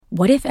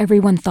What if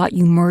everyone thought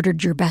you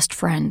murdered your best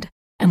friend?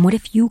 And what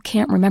if you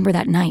can't remember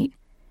that night?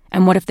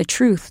 And what if the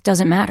truth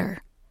doesn't matter?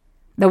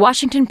 The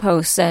Washington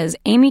Post says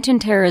Amy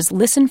Tintera's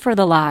Listen for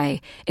the Lie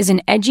is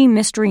an edgy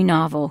mystery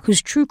novel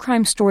whose true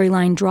crime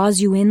storyline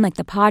draws you in like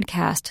the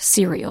podcast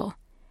Serial.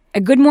 A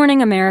Good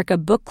Morning America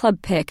book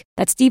club pick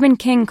that Stephen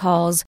King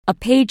calls a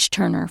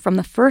page-turner from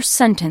the first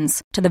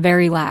sentence to the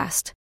very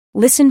last.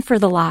 Listen for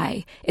the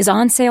Lie is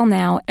on sale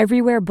now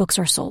everywhere books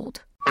are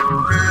sold.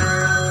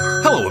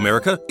 Hello,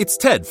 America. It's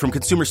Ted from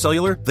Consumer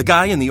Cellular, the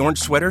guy in the orange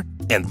sweater,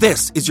 and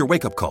this is your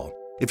wake-up call.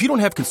 If you don't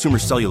have Consumer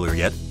Cellular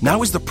yet,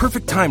 now is the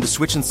perfect time to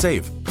switch and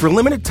save. For a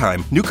limited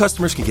time, new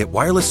customers can get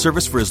wireless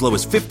service for as low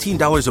as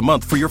 $15 a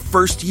month for your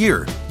first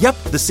year. Yep,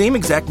 the same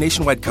exact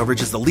nationwide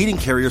coverage as the leading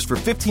carriers for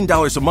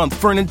 $15 a month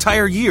for an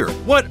entire year.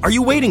 What are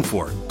you waiting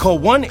for? Call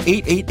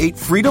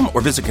 1-888-FREEDOM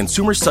or visit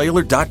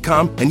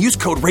consumercellular.com and use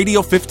code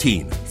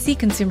RADIO15. See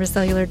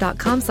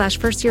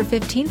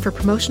consumercellular.com/firstyear15 for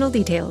promotional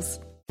details.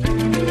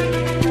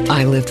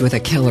 I Lived with a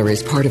Killer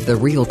is part of the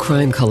Real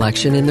Crime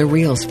Collection in the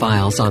Reels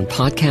Files on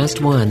Podcast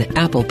One,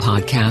 Apple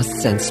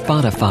Podcasts, and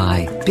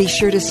Spotify. Be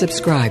sure to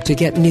subscribe to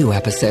get new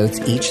episodes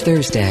each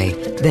Thursday.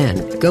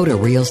 Then go to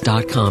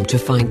Reels.com to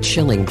find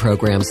chilling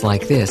programs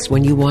like this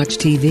when you watch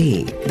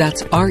TV.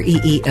 That's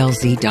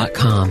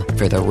REELZ.com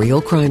for the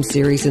real crime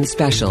series and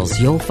specials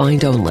you'll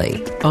find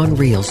only on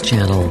Reels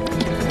Channel.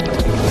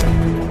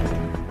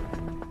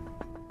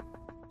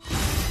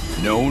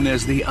 Known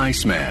as the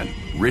Iceman,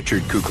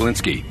 Richard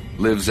Kuklinski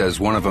lives as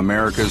one of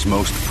America's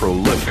most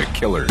prolific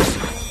killers.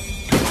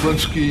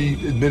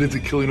 Kuklinski admitted to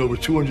killing over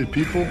 200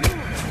 people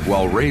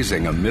while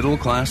raising a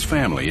middle-class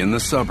family in the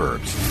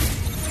suburbs.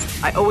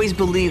 I always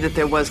believed that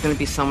there was going to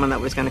be someone that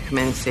was going to come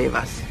in and save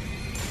us,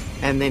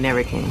 and they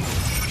never came.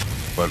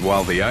 But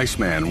while the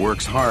Iceman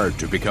works hard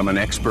to become an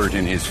expert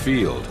in his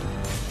field,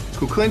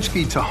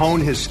 Kuklinski, to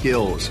hone his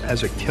skills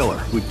as a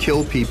killer, would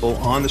kill people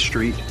on the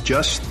street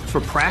just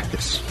for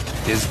practice.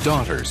 his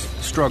daughters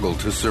struggle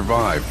to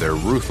survive their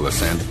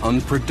ruthless and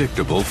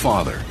unpredictable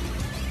father.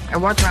 I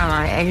walked around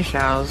on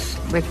eggshells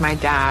with my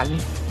dad,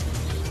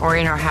 or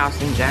in our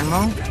house in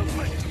general.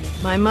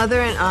 My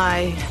mother and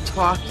I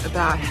talked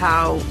about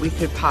how we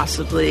could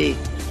possibly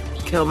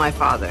kill my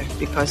father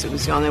because it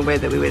was the only way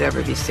that we would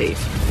ever be safe.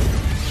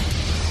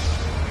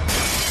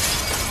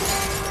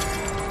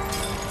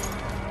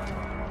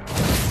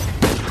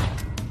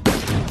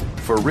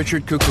 For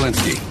Richard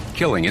Kuklinski,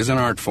 killing is an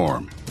art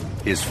form.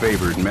 His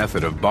favored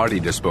method of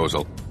body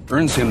disposal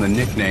earns him the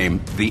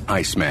nickname the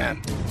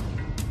Iceman,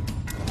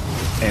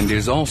 and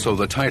is also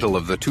the title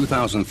of the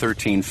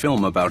 2013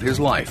 film about his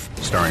life,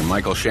 starring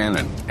Michael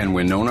Shannon and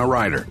Winona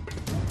Ryder.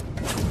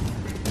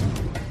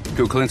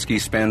 Kuklinski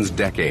spends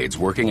decades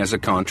working as a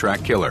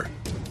contract killer,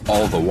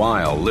 all the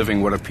while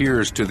living what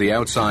appears to the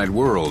outside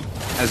world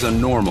as a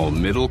normal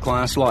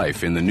middle-class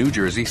life in the New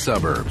Jersey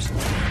suburbs.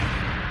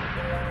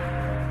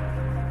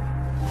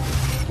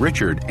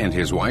 Richard and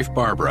his wife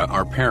Barbara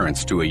are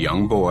parents to a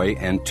young boy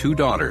and two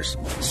daughters,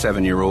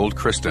 7-year-old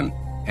Kristen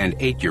and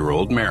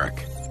 8-year-old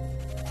Merrick.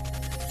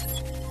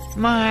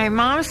 My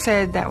mom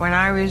said that when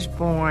I was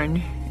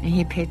born and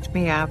he picked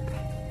me up,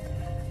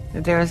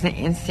 that there was an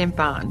instant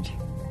bond.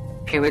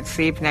 He would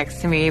sleep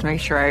next to me, make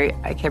sure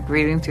I kept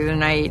breathing through the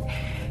night.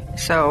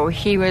 So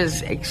he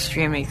was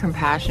extremely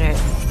compassionate.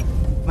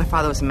 My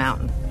father was a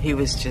mountain. He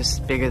was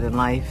just bigger than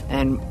life.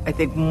 And I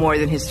think more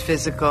than his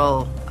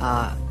physical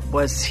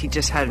was he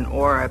just had an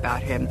aura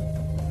about him.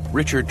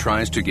 Richard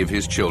tries to give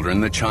his children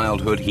the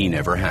childhood he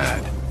never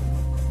had.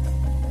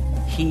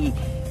 He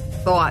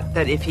thought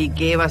that if he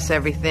gave us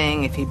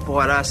everything, if he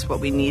bought us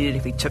what we needed,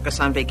 if he took us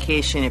on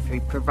vacation, if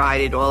he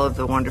provided all of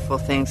the wonderful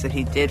things that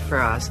he did for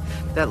us,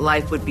 that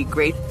life would be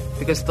great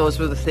because those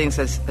were the things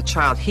as a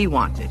child he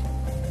wanted.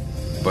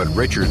 But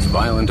Richard's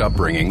violent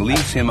upbringing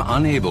leaves him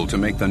unable to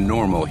make the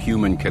normal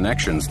human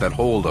connections that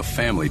hold a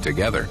family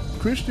together.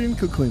 Kristen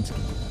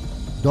Kuklinski,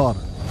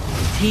 daughter.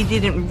 He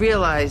didn't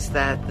realize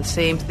that the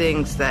same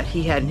things that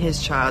he had in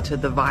his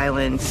childhood, the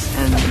violence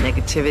and the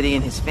negativity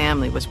in his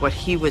family, was what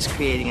he was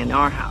creating in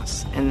our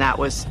house. And that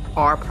was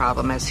our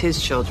problem as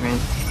his children.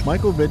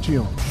 Michael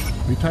Vecchione,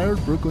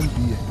 retired Brooklyn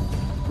DA.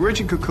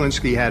 Richard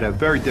Kuklinski had a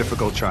very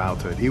difficult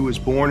childhood. He was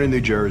born in New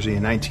Jersey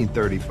in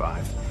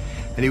 1935,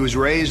 and he was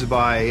raised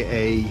by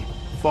a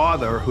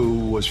father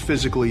who was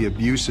physically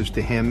abusive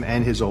to him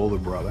and his older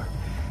brother,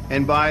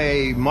 and by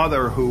a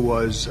mother who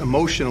was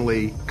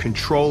emotionally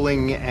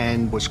controlling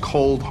and was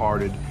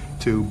cold-hearted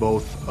to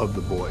both of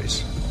the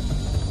boys.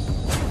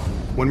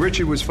 When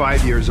Richard was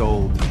 5 years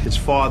old, his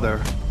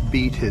father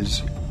beat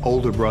his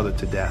older brother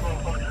to death.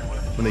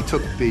 When they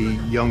took the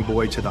young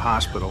boy to the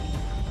hospital,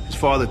 his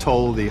father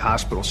told the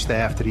hospital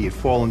staff that he had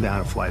fallen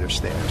down a flight of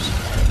stairs.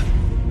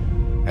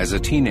 As a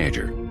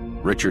teenager,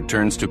 Richard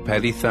turns to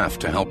petty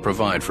theft to help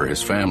provide for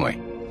his family.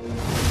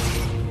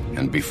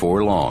 And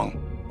before long,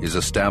 is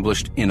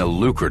established in a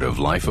lucrative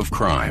life of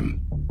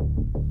crime.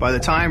 By the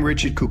time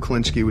Richard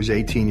Kuklinski was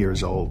 18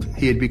 years old,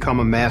 he had become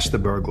a master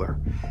burglar,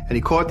 and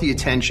he caught the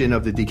attention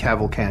of the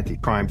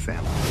DeCavalcanti crime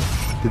family.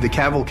 The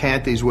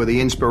DeCavalcantis were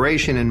the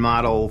inspiration and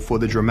model for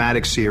the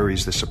dramatic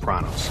series The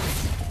Sopranos.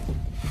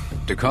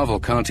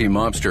 DeCavalcanti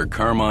mobster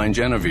Carmine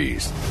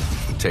Genovese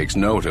takes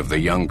note of the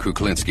young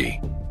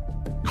Kuklinski.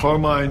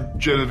 Carmine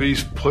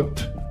Genovese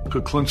put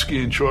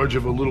Kuklinski in charge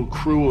of a little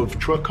crew of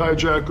truck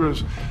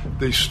hijackers.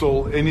 They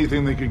stole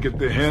anything they could get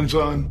their hands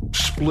on,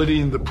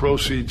 splitting the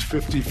proceeds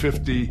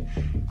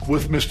 50-50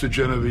 with Mr.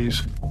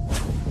 Genovese.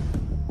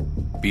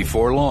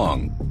 Before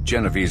long,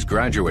 Genovese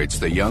graduates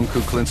the young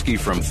Kuklinski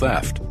from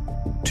theft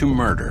to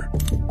murder.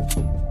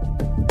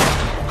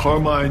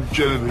 Carmine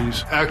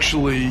Genovese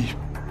actually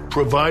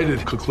provided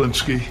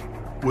Kuklinski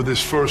with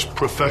his first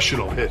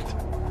professional hit.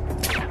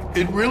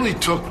 It really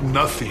took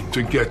nothing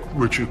to get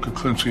Richard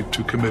Kuklinski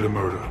to commit a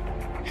murder.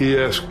 He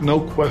asked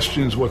no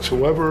questions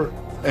whatsoever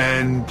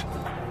and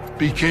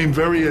became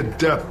very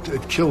adept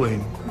at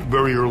killing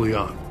very early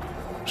on.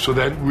 So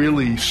that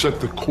really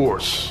set the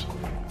course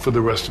for the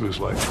rest of his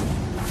life.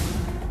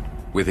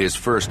 With his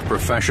first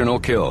professional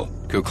kill,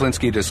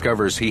 Kuklinski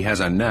discovers he has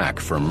a knack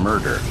for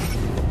murder.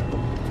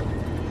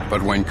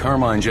 But when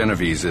Carmine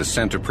Genovese is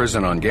sent to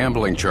prison on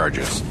gambling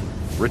charges,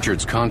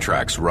 Richard's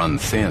contracts run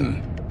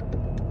thin.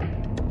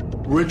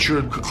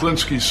 Richard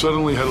Kuklinski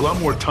suddenly had a lot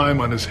more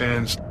time on his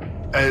hands.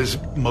 As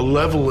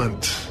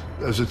malevolent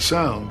as it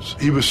sounds,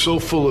 he was so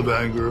full of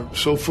anger,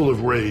 so full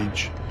of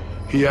rage,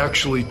 he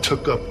actually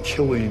took up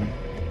killing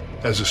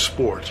as a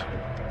sport.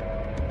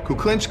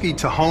 Kuklinski,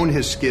 to hone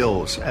his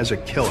skills as a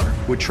killer,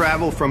 would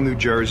travel from New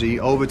Jersey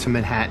over to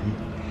Manhattan,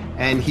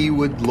 and he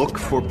would look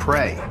for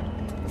prey,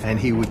 and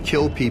he would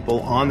kill people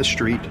on the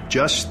street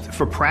just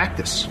for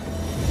practice.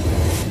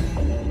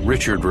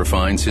 Richard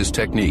refines his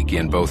technique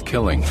in both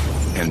killing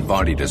and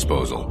body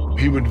disposal.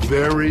 He would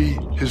vary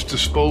his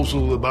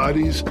disposal of the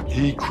bodies.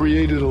 He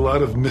created a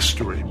lot of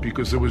mystery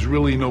because there was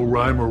really no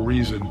rhyme or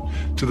reason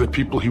to the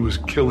people he was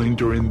killing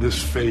during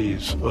this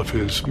phase of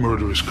his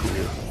murderous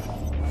career.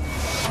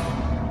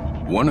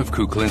 One of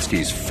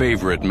Kuklinski's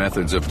favorite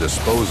methods of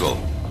disposal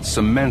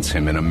cements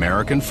him in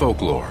American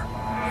folklore.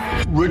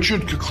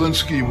 Richard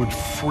Kuklinski would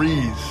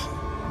freeze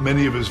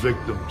many of his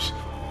victims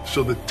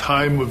so the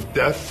time of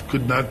death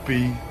could not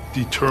be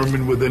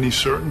determined with any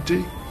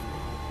certainty,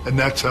 and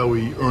that's how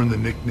he earned the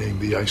nickname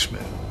the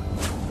Iceman.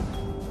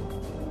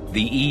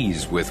 The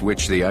ease with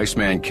which the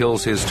Iceman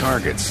kills his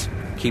targets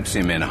keeps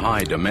him in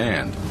high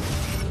demand.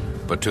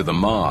 But to the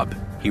mob,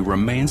 he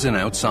remains an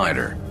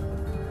outsider.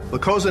 La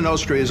Cosa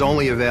Nostra is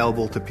only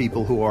available to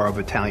people who are of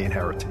Italian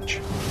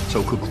heritage,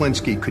 so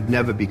Kuklinski could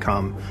never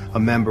become a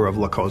member of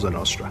La Cosa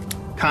Nostra.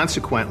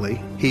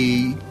 Consequently,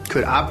 he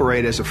could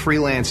operate as a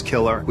freelance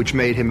killer, which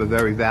made him a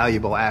very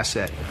valuable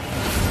asset.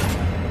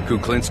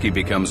 Kuklinski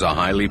becomes a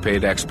highly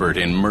paid expert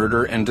in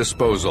murder and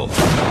disposal.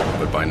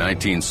 But by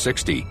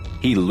 1960,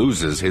 he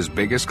loses his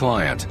biggest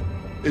client.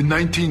 In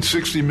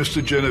 1960,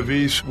 Mr.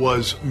 Genovese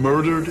was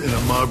murdered in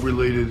a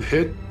mob-related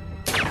hit,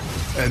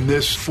 and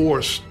this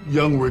forced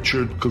young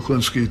Richard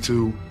Kuklinski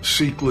to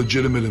seek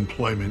legitimate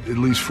employment, at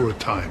least for a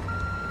time.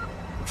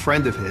 A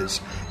friend of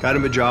his got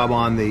him a job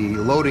on the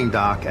loading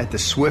dock at the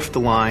Swift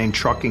Line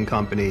Trucking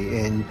Company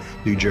in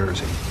New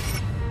Jersey.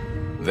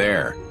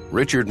 There,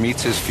 Richard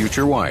meets his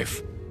future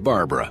wife,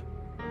 Barbara.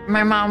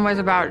 My mom was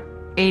about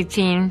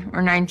 18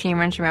 or 19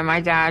 when she met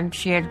my dad.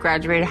 She had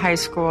graduated high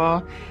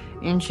school,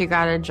 and she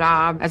got a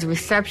job as a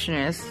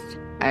receptionist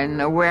in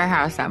the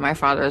warehouse that my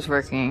father was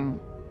working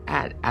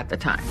at the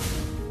time.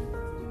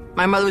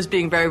 My mother was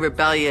being very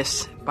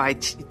rebellious by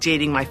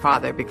dating my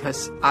father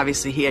because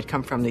obviously he had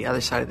come from the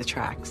other side of the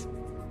tracks.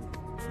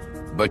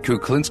 But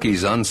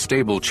Kuklinski's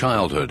unstable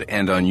childhood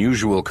and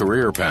unusual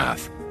career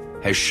path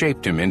has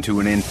shaped him into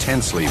an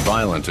intensely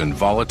violent and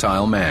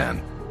volatile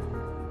man.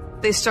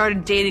 They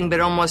started dating,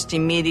 but almost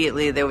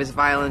immediately there was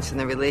violence in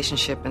the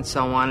relationship and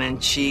so on,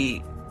 and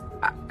she,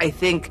 I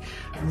think,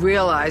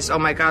 realized, oh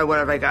my God, what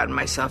have I gotten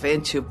myself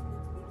into?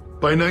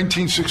 By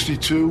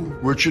 1962,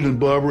 Richard and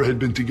Barbara had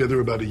been together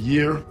about a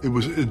year. It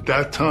was at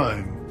that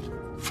time,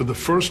 for the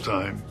first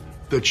time,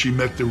 that she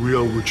met the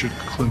real Richard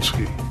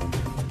Kuklinski.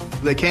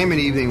 There came an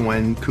evening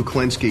when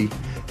Kuklinski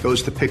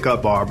goes to pick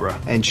up Barbara,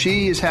 and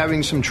she is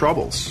having some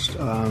troubles.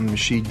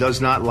 She does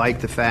not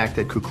like the fact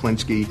that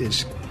Kuklinski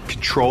is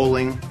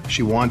controlling.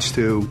 She wants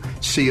to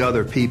see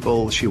other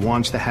people. She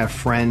wants to have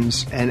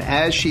friends. And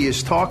as she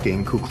is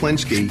talking,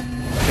 Kuklinski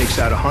takes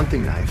out a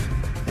hunting knife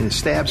and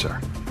stabs her.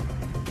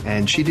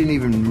 And she didn't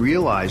even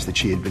realize that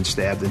she had been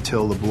stabbed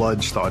until the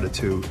blood started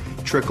to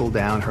trickle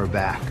down her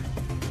back.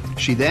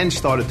 She then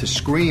started to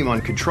scream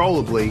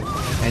uncontrollably,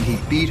 and he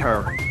beat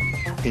her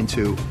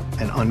into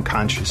an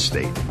unconscious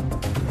state.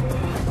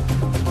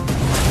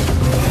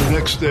 The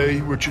next day,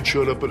 Richard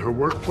showed up at her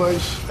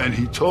workplace, and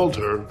he told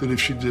her that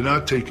if she did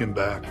not take him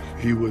back,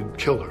 he would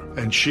kill her.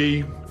 And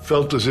she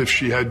felt as if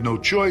she had no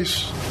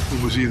choice.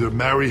 It was either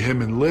marry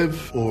him and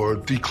live, or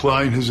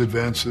decline his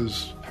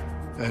advances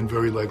and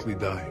very likely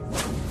die.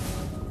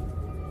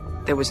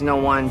 There was no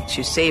one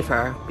to save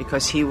her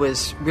because he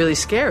was really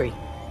scary.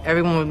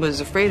 Everyone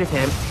was afraid of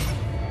him.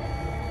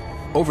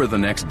 Over the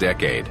next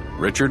decade,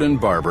 Richard and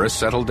Barbara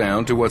settled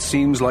down to what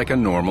seems like a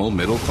normal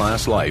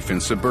middle-class life in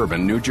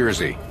suburban New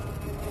Jersey.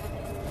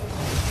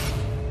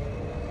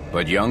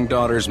 But young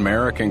daughters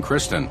Merrick and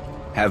Kristen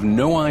have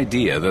no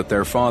idea that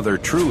their father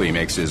truly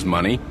makes his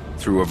money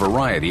through a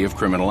variety of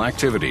criminal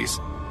activities,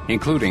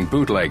 including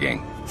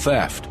bootlegging,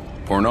 theft,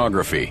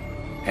 pornography,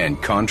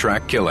 and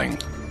contract killing.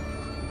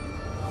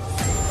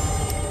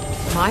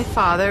 My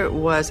father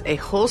was a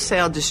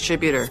wholesale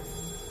distributor.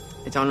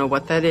 I don't know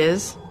what that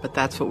is, but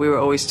that's what we were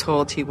always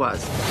told he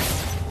was.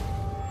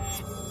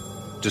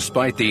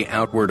 Despite the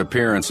outward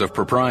appearance of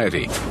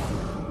propriety,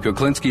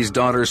 Kuklinski's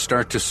daughters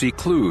start to see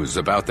clues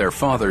about their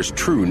father's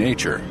true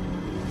nature.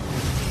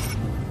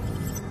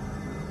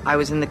 I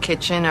was in the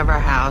kitchen of our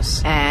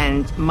house,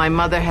 and my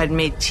mother had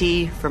made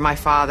tea for my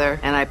father,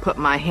 and I put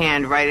my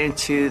hand right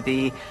into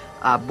the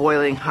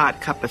boiling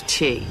hot cup of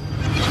tea.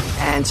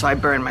 And so I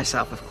burned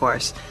myself, of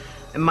course.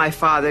 And my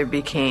father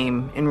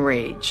became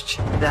enraged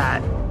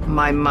that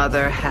my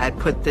mother had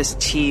put this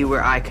tea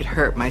where I could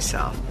hurt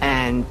myself.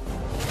 And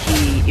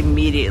he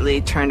immediately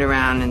turned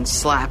around and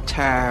slapped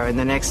her, and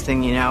the next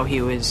thing you know,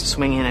 he was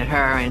swinging at her.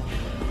 And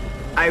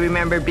I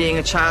remember being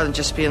a child and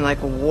just being like,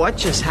 what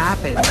just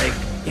happened?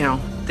 Like, you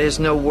know, there's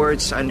no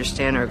words to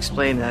understand or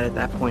explain that at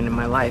that point in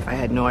my life. I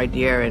had no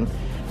idea, and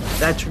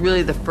that's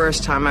really the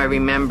first time I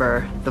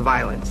remember the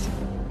violence.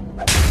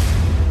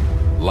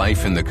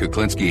 Life in the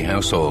Kuklinski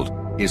household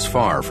is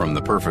far from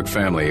the perfect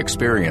family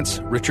experience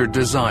Richard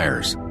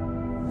desires.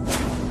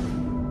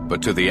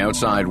 But to the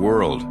outside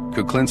world,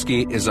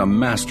 Kuklinski is a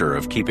master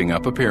of keeping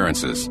up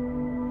appearances.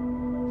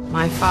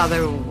 My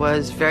father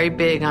was very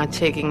big on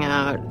taking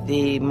out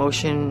the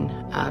motion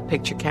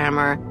picture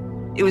camera.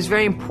 It was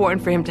very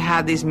important for him to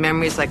have these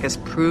memories like as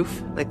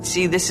proof. Like,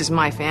 see, this is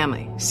my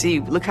family. See,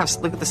 look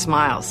at the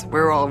smiles.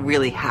 We're all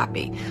really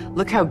happy.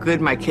 Look how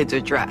good my kids are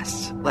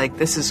dressed. Like,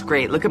 this is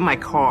great. Look at my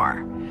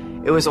car.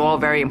 It was all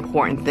very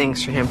important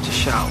things for him to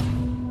show.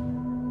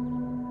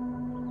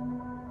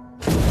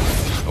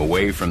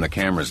 Away from the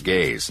camera's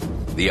gaze,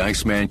 the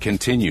Iceman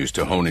continues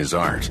to hone his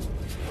art.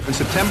 In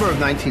September of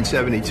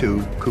 1972,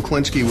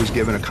 Kuklinski was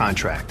given a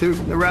contract, a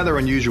rather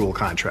unusual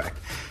contract,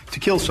 to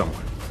kill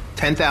someone.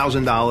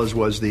 $10,000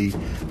 was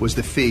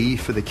the fee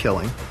for the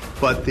killing,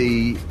 but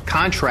the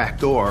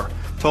contractor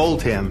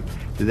told him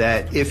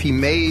that if he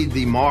made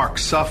the mark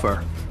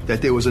suffer,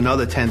 that there was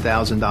another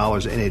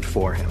 $10,000 in it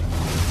for him.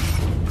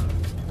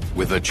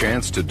 With a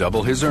chance to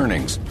double his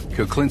earnings,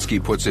 Kuklinski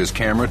puts his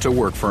camera to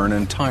work for an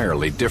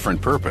entirely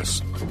different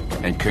purpose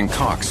and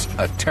concocts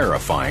a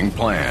terrifying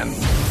plan.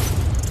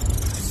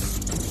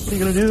 What are you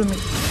going to do to me?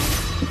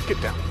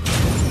 Get down.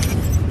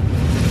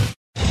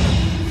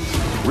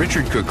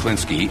 Richard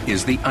Kuklinski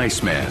is the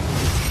Iceman,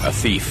 a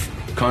thief,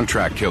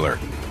 contract killer,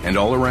 and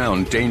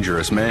all-around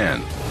dangerous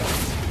man.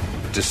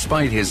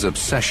 Despite his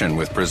obsession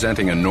with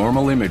presenting a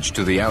normal image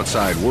to the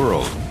outside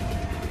world,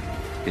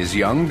 his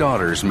young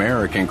daughters,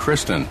 Merrick and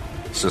Kristen,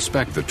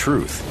 suspect the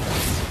truth.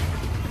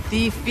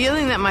 The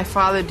feeling that my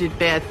father did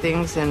bad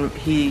things and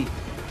he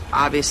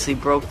obviously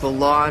broke the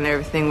law and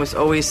everything was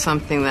always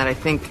something that I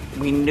think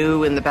we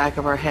knew in the back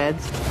of our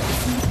heads.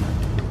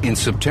 In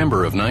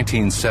September of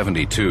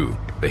 1972,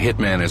 the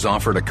hitman is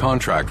offered a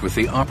contract with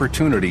the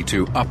opportunity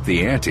to up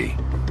the ante.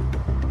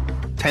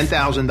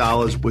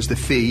 $10,000 was the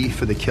fee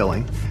for the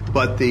killing,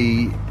 but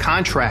the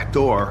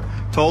contractor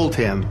told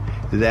him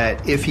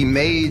that if he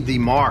made the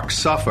mark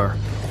suffer,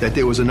 that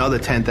there was another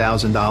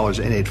 $10,000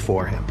 in it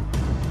for him.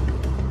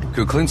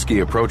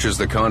 Kuklinski approaches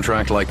the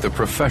contract like the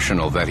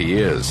professional that he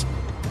is,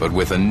 but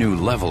with a new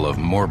level of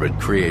morbid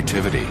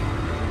creativity.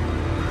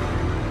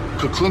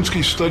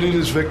 Kuklinski studied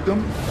his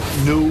victim,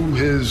 knew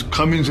his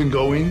comings and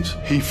goings.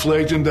 He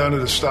flagged him down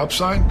at a stop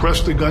sign,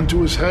 pressed a gun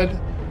to his head,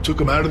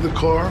 took him out of the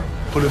car,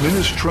 put him in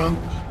his trunk,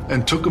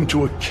 and took him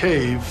to a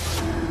cave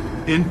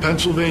in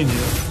Pennsylvania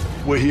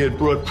where he had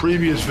brought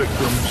previous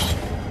victims.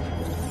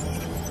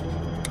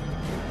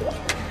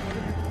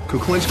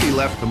 Kuklinski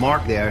left the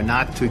mark there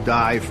not to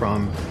die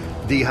from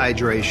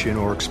dehydration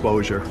or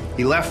exposure.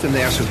 He left him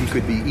there so he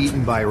could be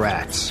eaten by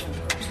rats.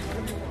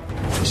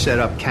 He set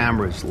up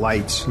cameras,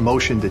 lights,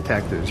 motion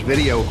detectors,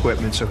 video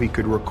equipment so he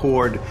could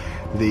record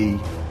the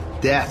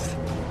death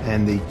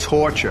and the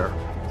torture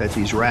that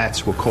these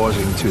rats were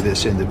causing to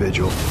this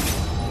individual.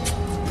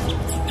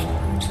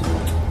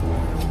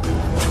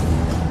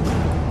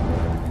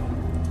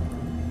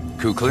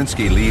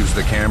 Kuklinski leaves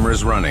the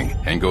cameras running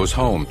and goes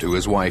home to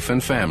his wife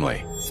and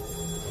family.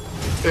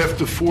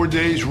 After 4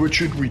 days,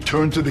 Richard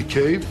returned to the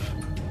cave,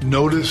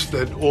 noticed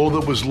that all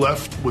that was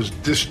left was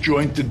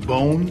disjointed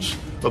bones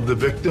of the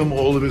victim.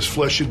 All of his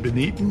flesh had been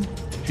eaten.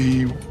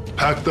 He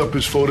packed up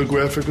his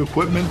photographic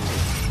equipment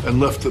and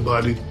left the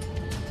body.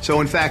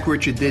 So in fact,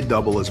 Richard did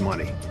double his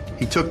money.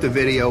 He took the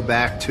video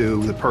back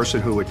to the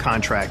person who had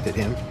contracted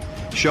him,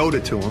 showed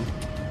it to him.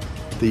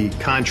 The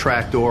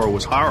contractor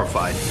was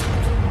horrified,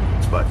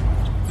 but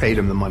paid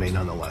him the money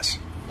nonetheless.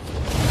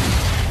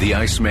 The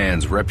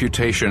Iceman's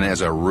reputation as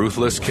a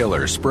ruthless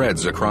killer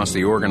spreads across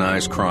the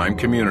organized crime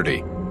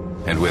community.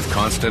 And with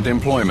constant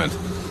employment,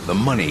 the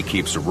money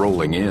keeps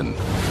rolling in.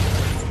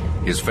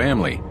 His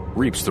family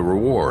reaps the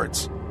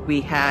rewards.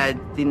 We had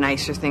the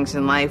nicer things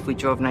in life. We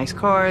drove nice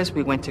cars.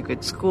 We went to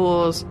good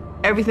schools.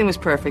 Everything was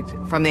perfect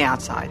from the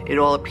outside. It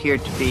all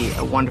appeared to be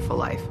a wonderful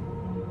life.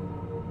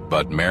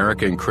 But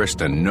Merrick and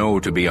Kristen know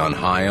to be on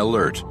high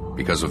alert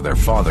because of their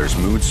father's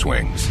mood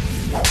swings.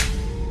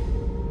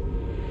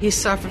 He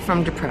suffered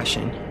from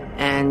depression,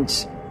 and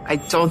I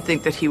don't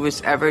think that he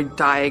was ever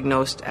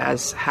diagnosed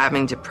as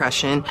having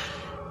depression.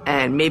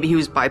 And maybe he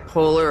was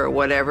bipolar or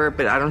whatever,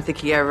 but I don't think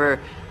he ever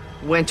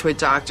went to a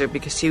doctor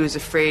because he was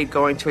afraid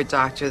going to a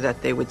doctor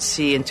that they would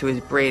see into his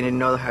brain and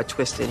know how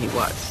twisted he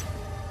was.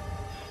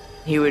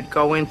 He would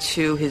go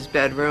into his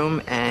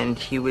bedroom and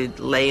he would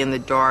lay in the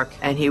dark,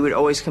 and he would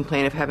always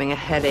complain of having a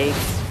headache.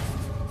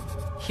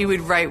 He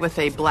would write with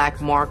a black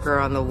marker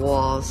on the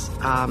walls,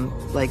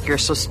 like, "You're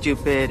so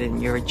stupid,"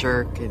 and "You're a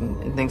jerk,"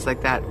 and things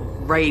like that,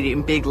 write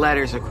in big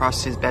letters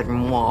across his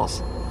bedroom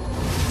walls.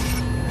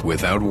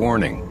 Without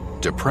warning,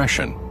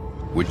 depression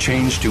would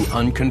change to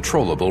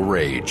uncontrollable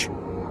rage.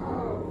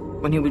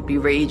 When he would be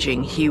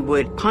raging, he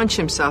would punch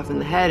himself in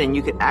the head, and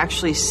you could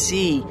actually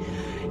see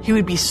he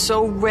would be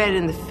so red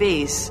in the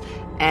face,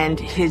 and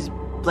his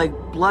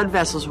blood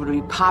vessels would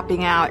be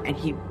popping out, and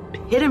he'd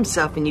hit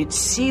himself, and you'd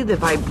see the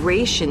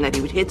vibration that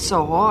he would hit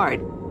so hard.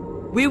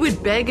 We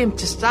would beg him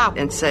to stop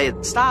and say,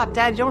 "Stop,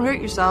 Daddy, don't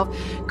hurt yourself,"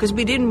 because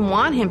we didn't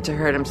want him to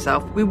hurt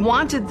himself. We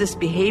wanted this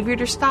behavior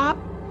to stop,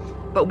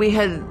 but we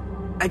had,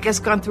 I guess,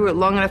 gone through it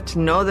long enough to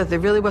know that there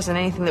really wasn't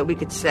anything that we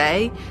could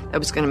say that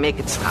was going to make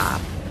it stop.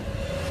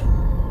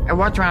 I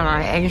walked around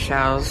on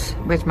eggshells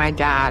with my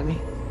dad,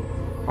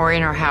 or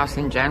in our house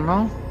in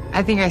general.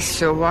 I think I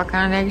still walk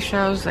on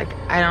eggshells. I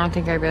don't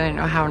think I really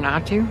know how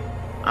not to.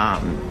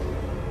 God,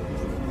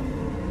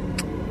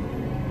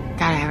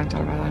 I haven't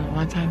thought about that in a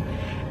long time.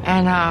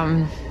 And,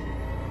 I'm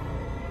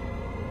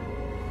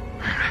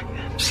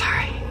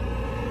sorry.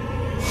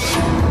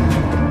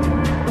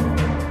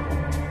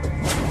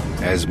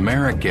 As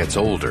Merrick gets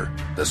older,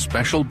 the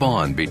special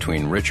bond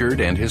between Richard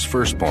and his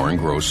firstborn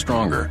grows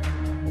stronger,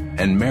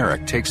 and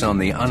Merrick takes on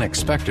the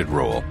unexpected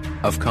role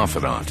of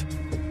confidant.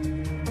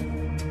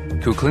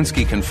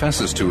 Kuklinski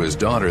confesses to his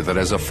daughter that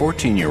as a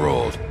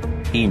 14-year-old,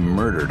 he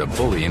murdered a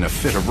bully in a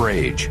fit of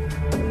rage.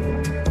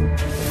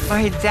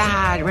 My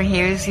dad, when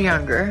he was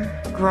younger,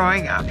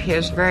 growing up, he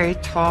was very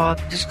tall.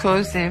 His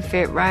clothes didn't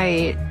fit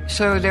right.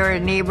 So there were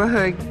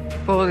neighborhood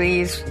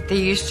bullies. They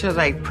used to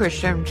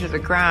push him to the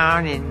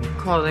ground and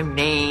call him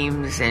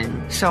names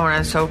and so on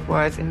and so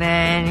forth. And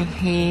then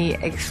he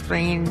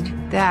explained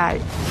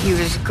that he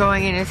was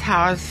going in his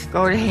house,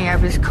 go to hang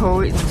up his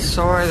coat, and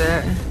saw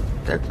the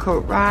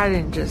coat rod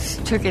and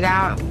just took it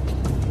out.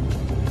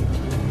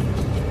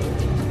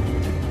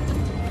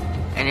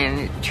 And then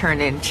it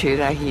turned into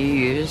that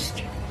he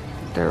used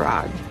the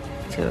rod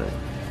to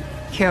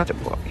kill the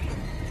boy.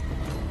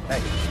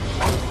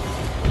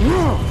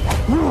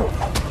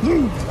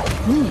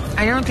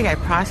 I don't think I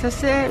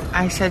processed it.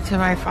 I said to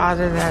my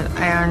father that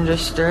I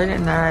understood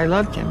and that I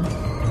loved him.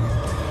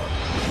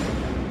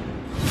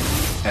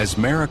 As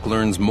Merrick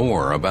learns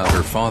more about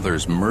her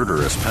father's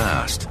murderous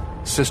past,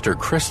 Sister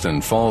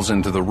Kristen falls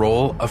into the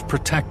role of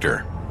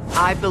protector.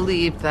 I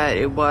believe that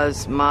it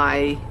was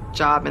my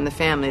job in the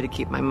family to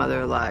keep my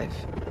mother alive.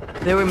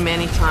 There were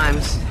many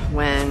times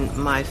when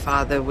my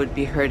father would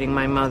be hurting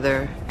my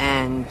mother,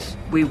 and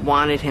we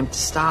wanted him to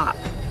stop.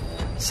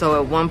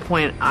 So at one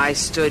point, I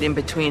stood in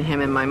between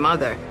him and my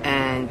mother,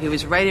 and he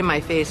was right in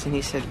my face, and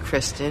he said,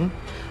 "Kristen,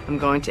 I'm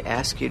going to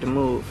ask you to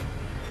move."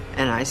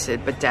 And I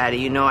said, "But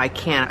Daddy, I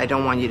can't. I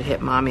don't want you to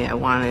hit Mommy. I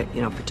want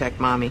to, protect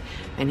Mommy."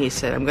 And he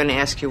said, "I'm going to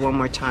ask you one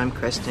more time,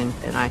 Kristen."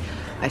 And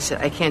I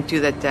said, "I can't do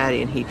that,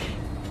 Daddy." And he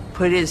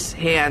put his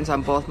hands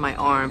on both my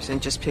arms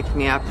and just picked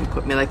me up and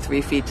put me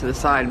 3 feet to the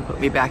side and put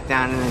me back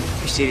down, and then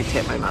proceeded to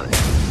hit my mother.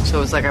 So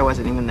it was like I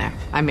wasn't even there.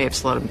 I may have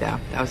slowed him down.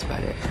 That was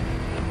about it.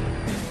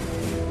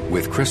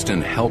 With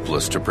Kristen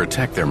helpless to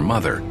protect their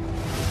mother,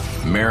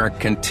 Merrick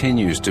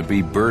continues to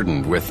be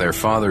burdened with their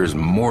father's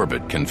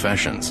morbid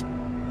confessions.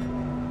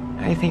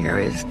 I think I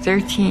was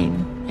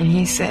 13, and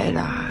he said,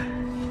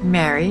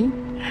 "Mary,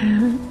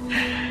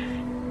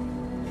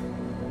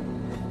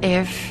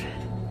 if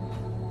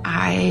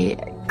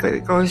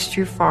it goes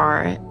too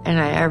far and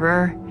I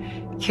ever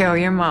kill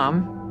your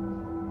mom,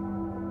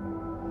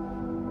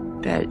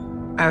 that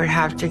I would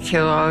have to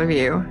kill all of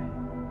you."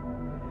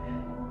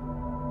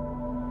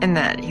 And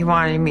that he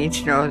wanted me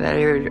to know that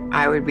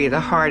I would be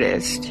the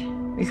hardest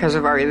because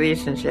of our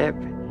relationship.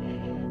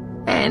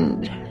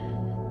 And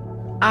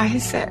I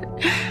said,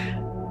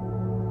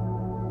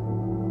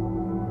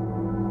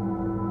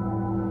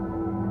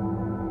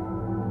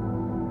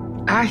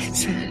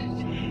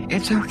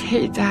 "It's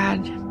okay,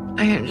 Dad.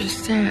 I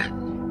understand."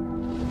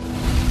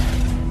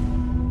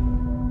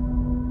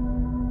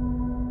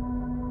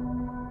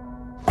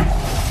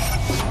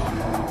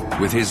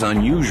 With his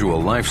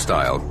unusual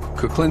lifestyle,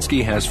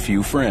 Kuklinski has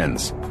few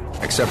friends,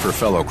 except for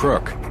fellow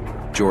crook,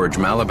 George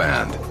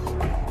Maliband.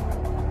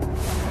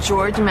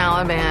 George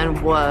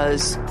Malaban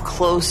was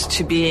close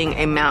to being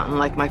a mountain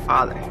like my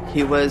father.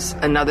 He was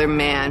another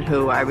man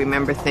who I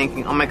remember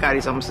thinking, oh my God,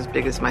 he's almost as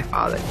big as my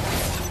father.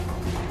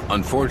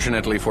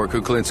 Unfortunately for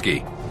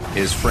Kuklinski,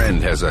 his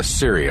friend has a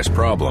serious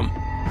problem.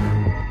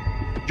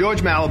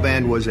 George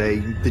Malaban was a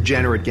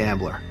degenerate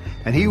gambler,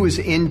 and he was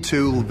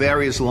into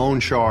various loan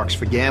sharks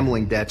for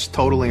gambling debts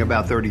totaling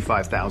about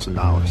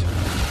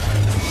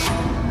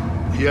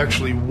 $35,000. He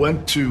actually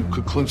went to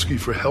Kuklinski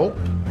for help,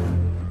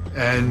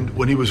 and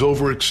when he was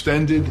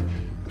overextended,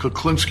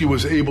 Kuklinski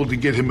was able to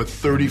get him a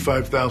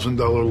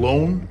 $35,000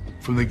 loan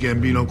from the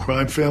Gambino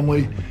crime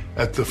family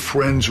at the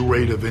friend's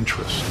rate of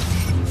interest.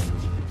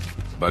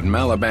 But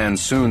Malaban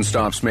soon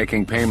stops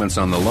making payments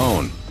on the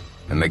loan,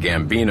 and the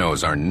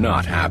Gambinos are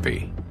not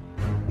happy.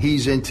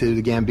 He's into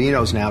the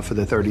Gambinos now for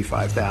the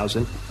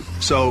 $35,000.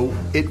 So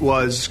it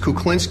was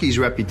Kuklinski's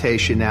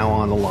reputation now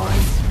on the line.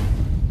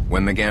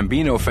 When the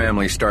Gambino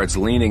family starts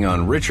leaning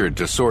on Richard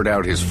to sort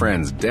out his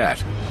friend's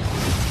debt,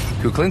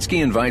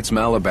 Kuklinski invites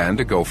Malaban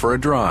to go for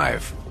a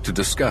drive to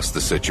discuss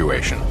the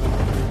situation.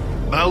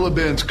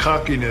 Malaban's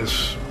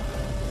cockiness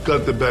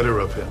got the better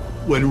of him.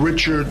 When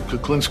Richard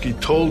Kuklinski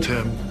told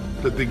him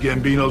that the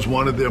Gambinos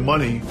wanted their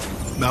money,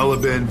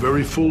 Malaban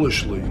very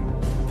foolishly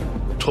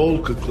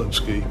told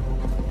Kuklinski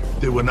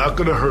they were not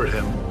going to hurt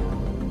him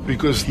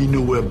because he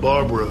knew where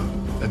Barbara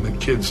and the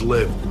kids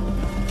lived.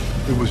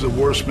 It was the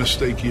worst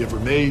mistake he ever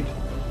made.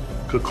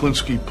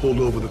 Kuklinski pulled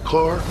over the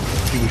car.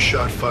 He was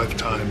shot 5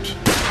 times,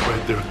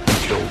 right there,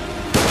 killed.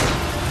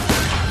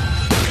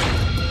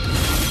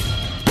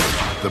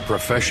 The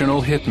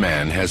professional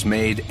hitman has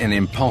made an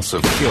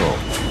impulsive kill.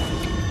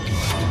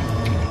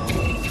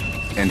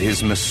 And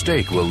his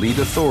mistake will lead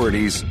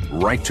authorities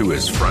right to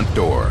his front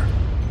door.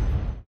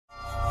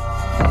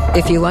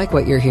 If you like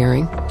what you're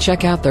hearing,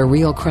 check out the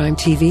Real Crime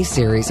TV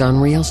series on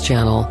Reel's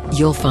channel.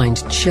 You'll find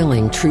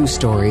chilling true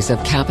stories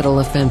of capital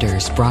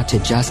offenders brought to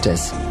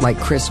justice, like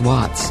Chris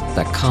Watts,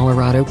 the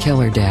Colorado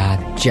killer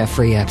dad,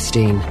 Jeffrey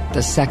Epstein,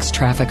 the sex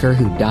trafficker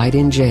who died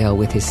in jail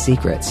with his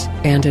secrets,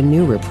 and a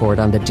new report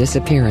on the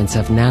disappearance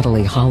of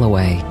Natalie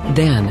Holloway.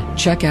 Then,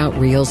 check out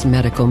Reel's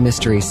medical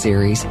mystery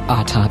series,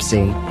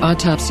 Autopsy.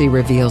 Autopsy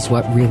reveals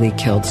what really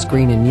killed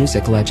screen and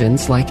music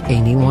legends like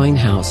Amy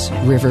Winehouse,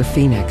 River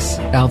Phoenix,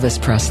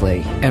 Elvis Presley,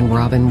 and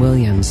Robin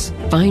Williams.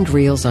 Find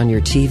Reels on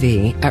your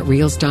TV at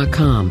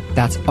Reels.com.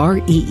 That's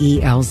REELZ.com.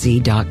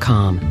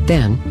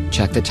 Then,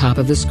 check the top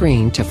of the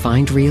screen to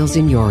find Reels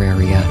in your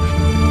area.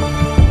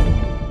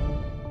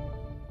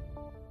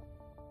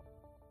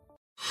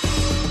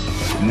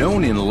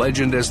 Known in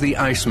legend as the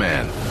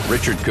Iceman,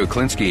 Richard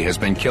Kuklinski has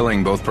been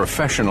killing both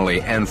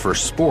professionally and for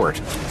sport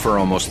for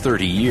almost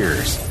 30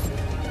 years.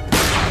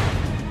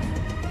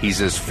 He's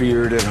as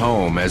feared at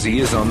home as he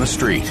is on the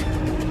street.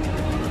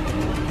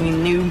 We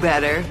knew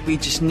better. We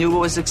just knew what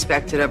was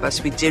expected of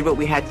us. We did what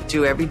we had to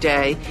do every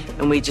day,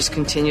 and we just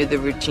continued the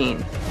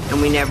routine.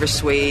 And we never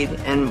swayed,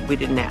 and we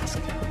didn't ask.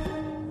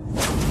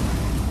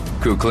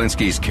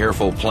 Kuklinski's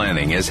careful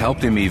planning has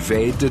helped him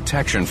evade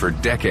detection for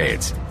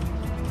decades.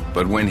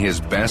 But when his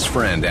best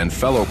friend and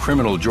fellow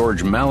criminal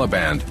George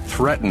Malaban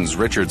threatens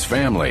Richard's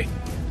family,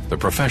 the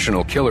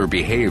professional killer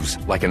behaves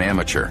like an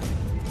amateur.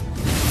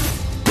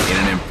 In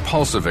an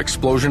impulsive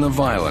explosion of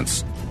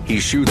violence, he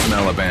shoots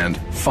Malaban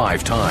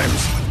 5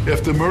 times.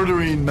 After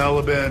murdering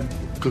Malaban,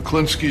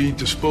 Kuklinski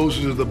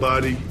disposes of the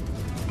body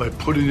by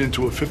putting it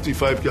into a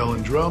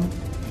 55-gallon drum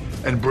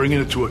and bringing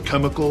it to a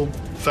chemical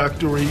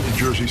factory in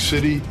Jersey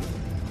City.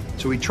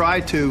 So he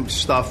tried to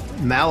stuff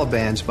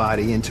Malaban's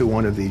body into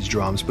one of these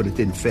drums, but it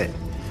didn't fit.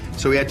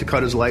 So he had to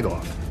cut his leg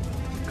off.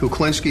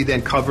 Kuklinski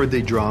then covered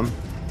the drum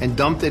and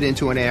dumped it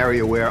into an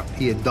area where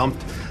he had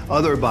dumped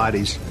other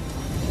bodies.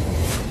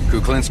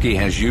 Kuklinski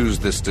has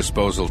used this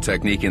disposal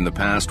technique in the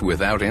past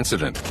without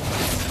incident,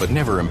 but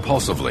never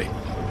impulsively.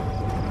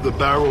 The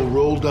barrel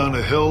rolled down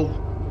a hill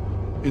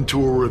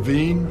into a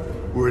ravine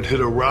where it hit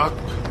a rock,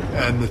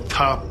 and the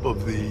top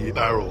of the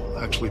barrel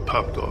actually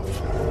popped off.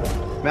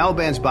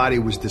 Malaban's body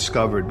was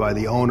discovered by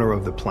the owner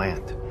of the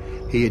plant.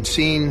 He had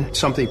seen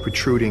something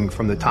protruding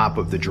from the top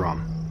of the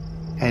drum,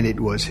 and it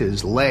was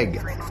his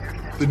leg.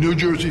 The New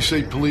Jersey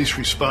State Police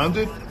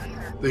responded.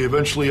 They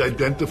eventually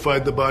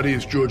identified the body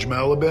as George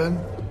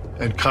Malaban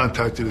and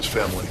contacted his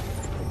family.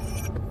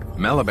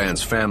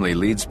 Malaban's family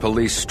leads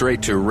police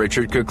straight to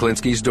Richard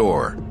Kuklinski's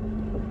door.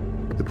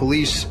 The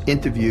police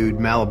interviewed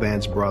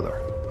Malaban's brother,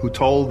 who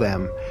told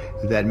them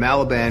that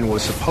Malaban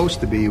was supposed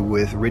to be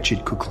with Richard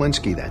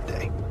Kuklinski that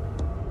day.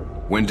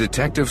 When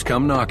detectives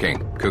come knocking,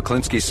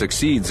 Kuklinski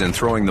succeeds in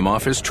throwing them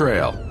off his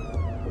trail.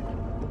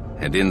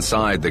 And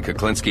inside the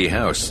Kuklinski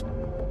house,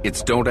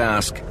 it's don't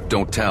ask,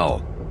 don't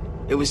tell.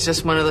 It was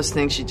just one of those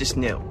things you just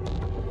knew.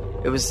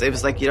 It was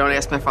like, you don't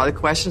ask my father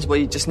questions, well,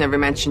 you just never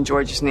mention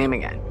George's name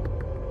again.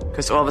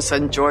 Because all of a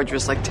sudden, George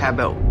was like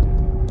taboo.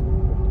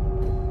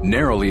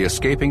 Narrowly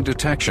escaping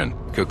detection,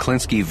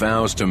 Kuklinski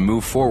vows to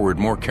move forward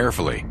more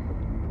carefully.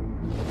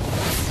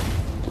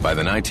 By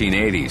the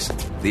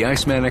 1980s, the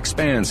Iceman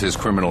expands his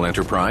criminal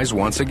enterprise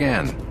once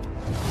again.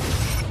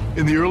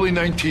 In the early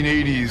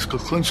 1980s,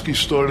 Kuklinski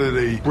started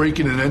a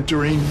breaking and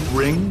entering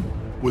ring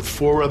with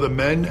 4 other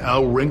men,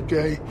 Al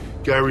Rinke,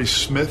 Gary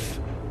Smith,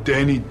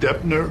 Danny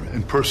Deppner,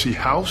 and Percy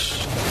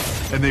House,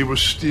 and they were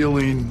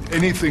stealing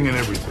anything and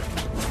everything.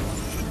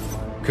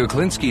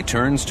 Kuklinski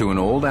turns to an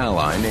old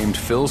ally named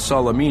Phil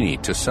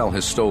Solimene to sell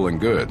his stolen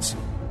goods.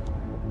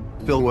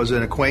 Phil was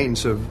an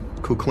acquaintance of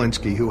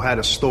Kuklinski who had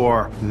a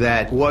store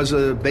that was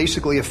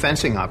basically a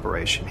fencing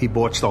operation. He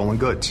bought stolen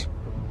goods.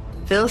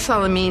 Phil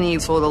Solimene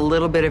sold a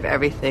little bit of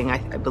everything, I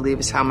believe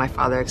is how my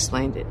father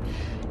explained it.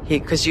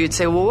 Because you'd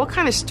say, well, what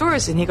kind of store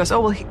is it? And he goes, oh,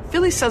 well,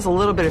 Philly sells a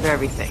little bit of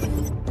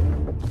everything.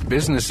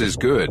 Business is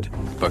good,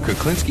 but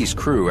Kuklinski's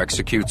crew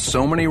executes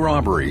so many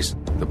robberies,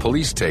 the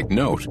police take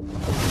note.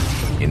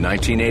 In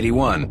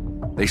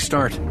 1981, they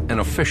start an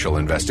official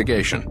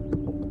investigation.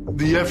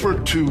 The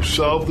effort to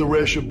solve the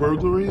rash of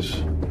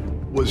burglaries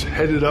was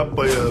headed up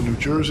by a New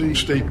Jersey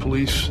State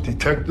Police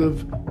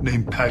detective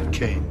named Pat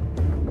Kane.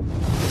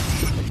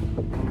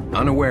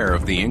 Unaware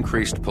of the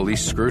increased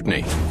police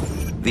scrutiny,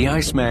 the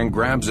Iceman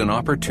grabs an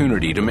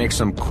opportunity to make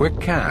some quick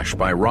cash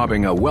by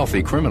robbing a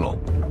wealthy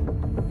criminal.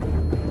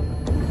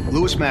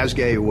 Louis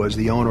Masgay was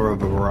the owner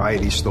of a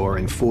variety store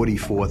in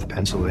 44th,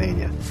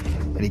 Pennsylvania,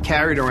 and he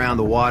carried around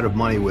the wad of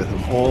money with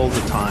him all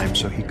the time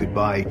so he could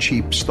buy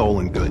cheap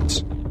stolen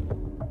goods.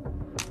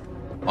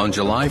 On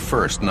July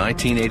 1st,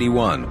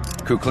 1981,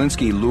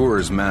 Kuklinski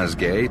lures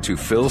Masgay to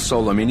Phil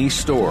Solimene's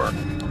store.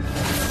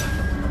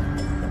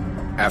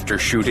 After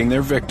shooting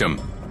their victim,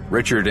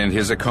 Richard and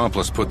his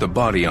accomplice put the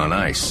body on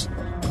ice.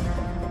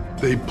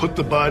 They put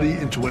the body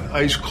into an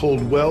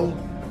ice-cold well,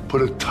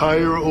 put a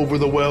tire over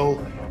the well,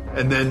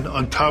 and then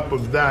on top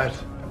of that,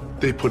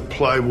 they put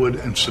plywood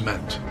and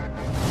cement.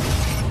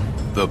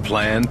 The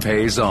plan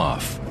pays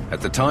off. At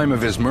the time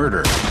of his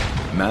murder,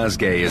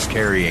 Masgay is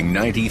carrying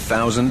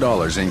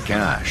 $90,000 in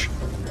cash.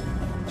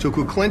 So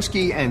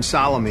Kuklinski and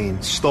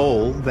Solimene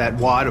stole that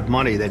wad of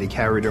money that he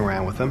carried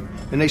around with him,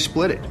 and they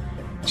split it.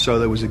 So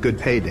there was a good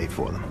payday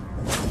for them.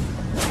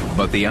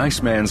 But the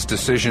Iceman's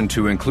decision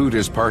to include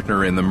his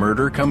partner in the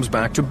murder comes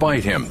back to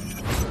bite him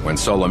when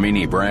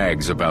Solimene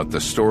brags about the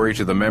story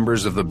to the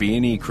members of the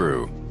B&E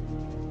crew.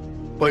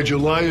 By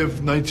July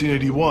of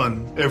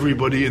 1981,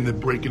 everybody in the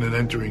breaking and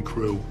entering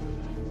crew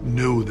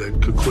knew that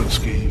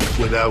Kuklinski,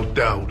 without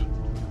doubt,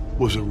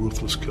 was a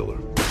ruthless killer.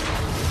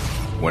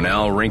 When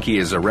Al Rinke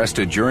is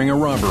arrested during a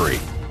robbery,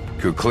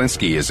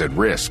 Kuklinski is at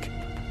risk.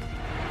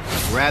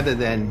 Rather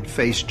than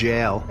face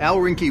jail, Al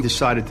Rinke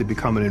decided to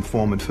become an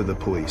informant for the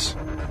police.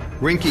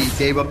 Rinke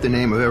gave up the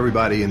name of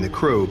everybody in the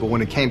crew, but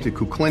when it came to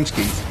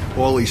Kuklinski,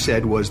 all he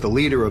said was the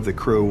leader of the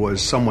crew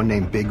was someone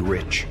named Big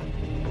Rich.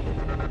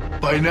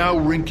 By now,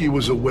 Rinke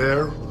was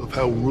aware of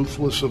how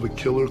ruthless of a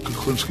killer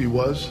Kuklinski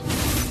was,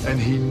 and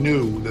he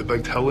knew that by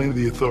telling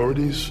the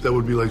authorities, that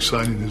would be like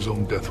signing his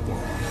own death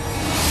warrant.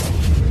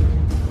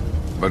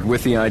 But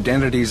with the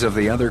identities of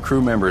the other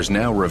crew members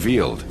now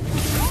revealed,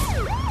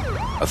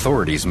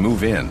 authorities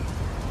move in.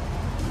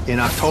 In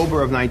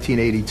October of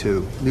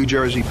 1982, New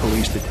Jersey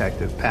police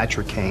detective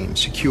Patrick Kane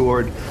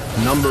secured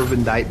a number of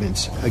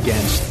indictments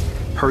against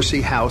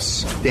Percy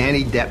House,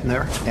 Danny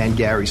Deppner, and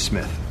Gary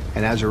Smith.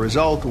 And as a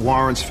result,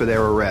 warrants for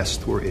their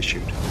arrest were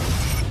issued.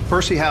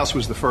 Percy House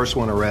was the first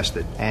one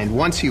arrested, and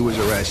once he was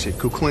arrested,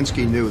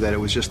 Kuklinski knew that it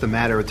was just a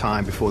matter of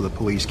time before the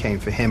police came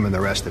for him and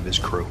the rest of his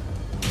crew.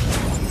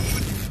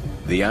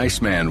 The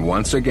Iceman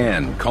once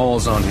again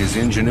calls on his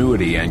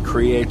ingenuity and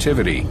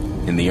creativity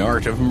in the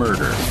art of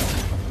murder.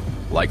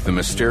 Like the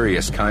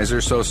mysterious Kaiser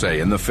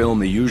Sose in the film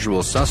The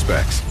Usual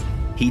Suspects,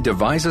 he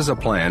devises a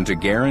plan to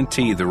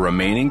guarantee the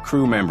remaining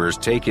crew members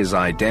take his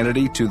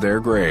identity to their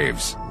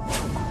graves.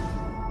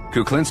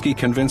 Kuklinski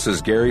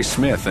convinces Gary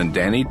Smith and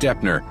Danny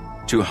Deppner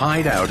to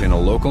hide out in a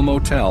local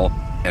motel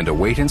and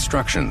await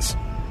instructions.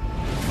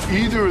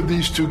 Either of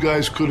these two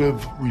guys could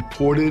have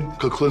reported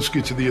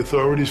Kuklinski to the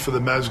authorities for the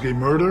Masgay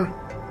murder.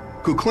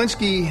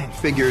 Kuklinski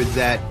figured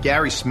that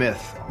Gary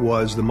Smith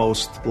was the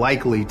most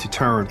likely to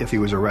turn if he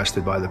was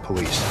arrested by the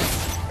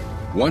police.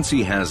 Once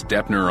he has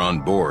Deppner on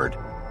board,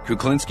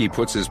 Kuklinski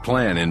puts his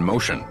plan in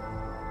motion.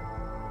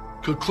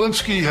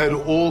 Kuklinski had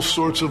all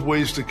sorts of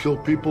ways to kill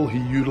people. He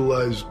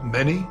utilized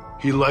many.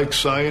 He liked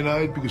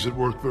cyanide because it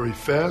worked very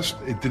fast.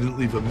 It didn't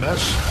leave a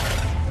mess.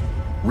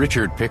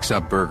 Richard picks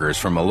up burgers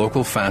from a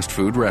local fast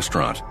food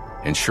restaurant,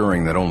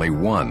 ensuring that only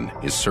one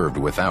is served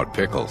without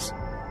pickles.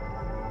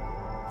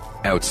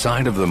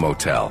 Outside of the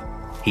motel,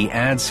 he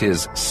adds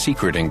his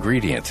secret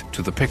ingredient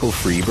to the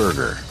pickle-free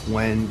burger.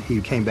 When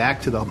he came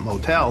back to the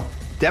motel,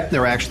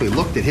 Deppner actually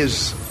looked at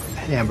his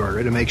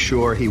hamburger to make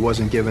sure he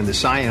wasn't given the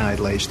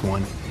cyanide-laced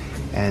one,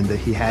 and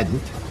he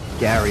hadn't.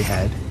 Gary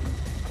had,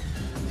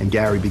 and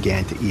Gary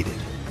began to eat it.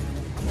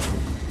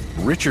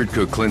 Richard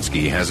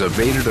Kuklinski has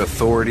evaded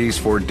authorities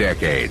for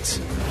decades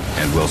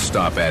and will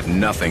stop at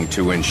nothing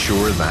to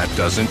ensure that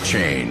doesn't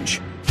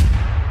change.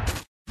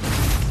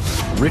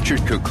 Richard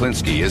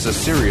Kuklinski is a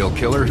serial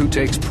killer who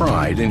takes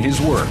pride in his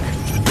work.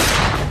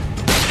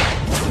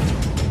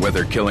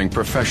 Whether killing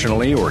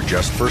professionally or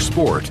just for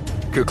sport,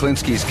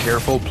 Kuklinski's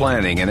careful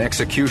planning and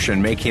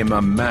execution make him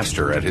a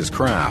master at his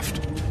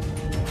craft.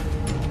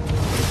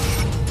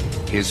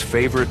 His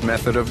favorite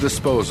method of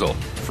disposal,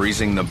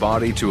 freezing the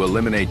body to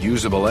eliminate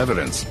usable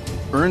evidence,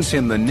 earns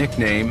him the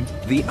nickname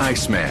the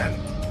Iceman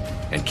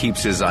and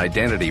keeps his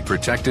identity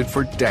protected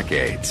for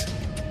decades.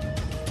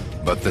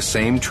 But the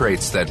same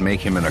traits that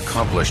make him an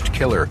accomplished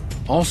killer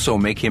also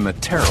make him a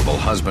terrible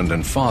husband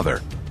and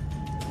father.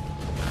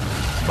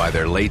 By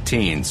their late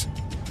teens,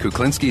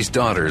 Kuklinski's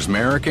daughters,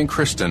 Merrick and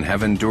Kristen,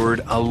 have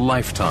endured a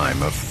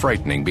lifetime of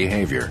frightening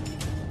behavior.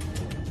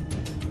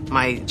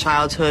 My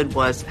childhood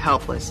was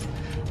helpless,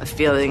 a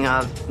feeling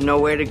of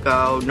nowhere to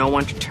go, no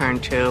one to turn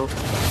to.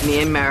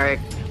 Me and Merrick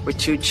were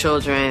two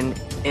children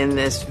in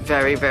this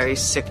very, very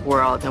sick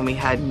world, and we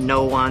had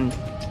no one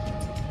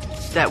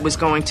that was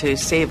going to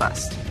save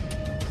us.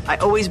 I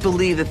always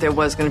believed that there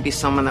was going to be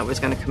someone that was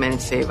going to come in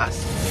and save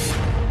us,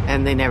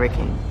 and they never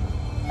came.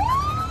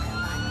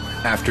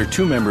 After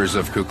two members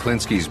of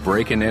Kuklinski's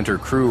break-and-enter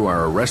crew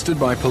are arrested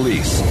by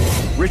police,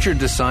 Richard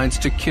decides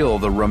to kill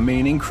the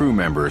remaining crew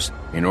members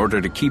in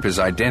order to keep his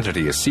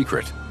identity a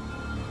secret.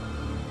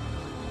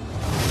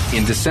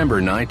 In December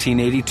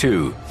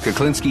 1982,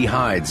 Kuklinski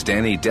hides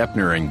Danny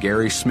Deppner and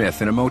Gary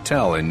Smith in a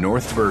motel in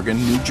North Bergen,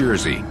 New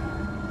Jersey.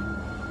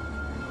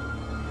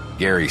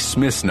 Gary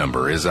Smith's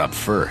number is up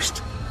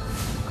first.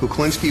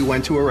 Kuklinski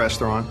went to a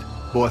restaurant,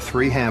 bought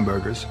 3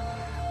 hamburgers.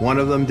 One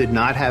of them did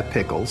not have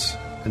pickles,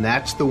 and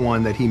that's the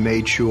one that he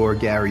made sure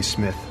Gary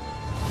Smith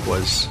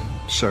was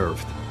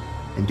served,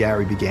 and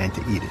Gary began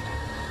to eat it.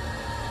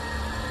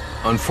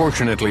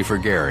 Unfortunately for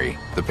Gary,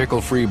 the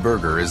pickle-free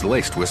burger is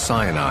laced with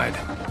cyanide.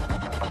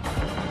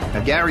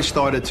 Now, Gary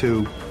started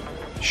to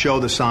show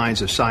the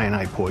signs of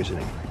cyanide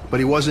poisoning, but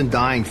he wasn't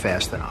dying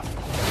fast enough.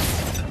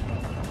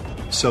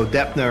 So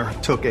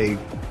Deppner took a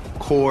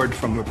cord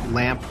from a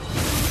lamp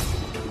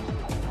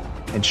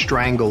and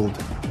strangled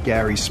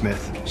Gary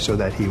Smith so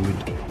that he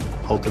would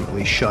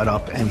ultimately shut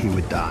up and he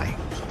would die.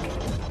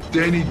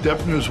 Danny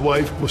Deppner's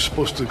wife was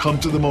supposed to come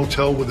to the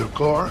motel with her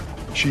car.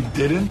 She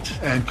didn't,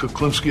 and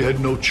Kuklinski had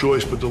no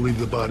choice but to leave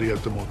the body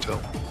at the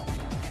motel.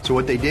 So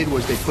what they did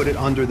was they put it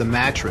under the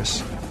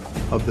mattress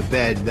of the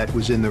bed that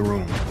was in the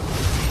room.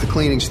 The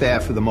cleaning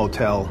staff of the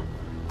motel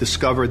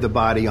discovered the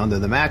body under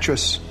the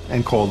mattress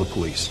and called the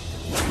police.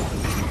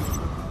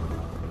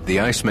 The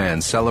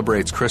Iceman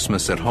celebrates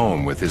Christmas at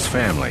home with his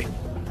family,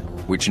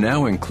 which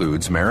now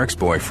includes Merrick's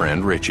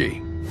boyfriend,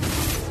 Richie.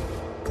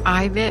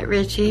 I met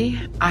Richie.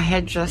 I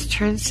had just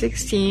turned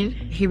 16.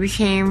 He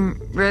became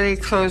really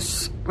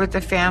close with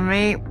the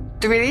family.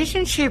 The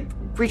relationship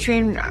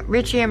between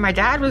Richie and my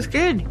dad was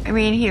good. I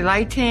mean, he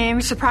liked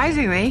him,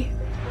 surprisingly.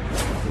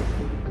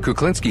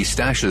 Kuklinski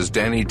stashes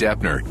Danny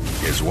Deppner,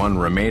 his one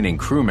remaining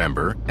crew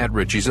member, at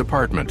Richie's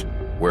apartment,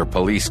 where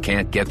police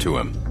can't get to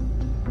him.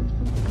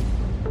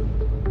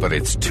 But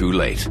it's too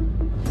late.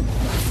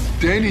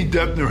 Danny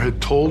Deppner had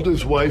told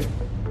his wife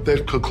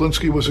that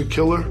Kuklinski was a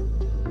killer,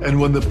 and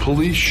when the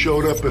police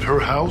showed up at her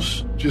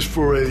house just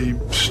for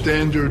a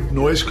standard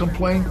noise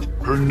complaint,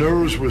 her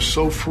nerves were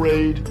so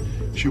frayed,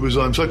 she was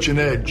on such an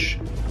edge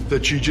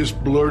that she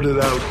just blurted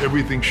out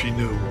everything she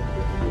knew.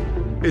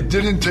 It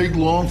didn't take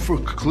long for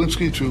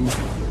Kuklinski to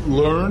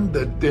learn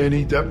that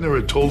Danny Deppner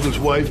had told his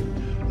wife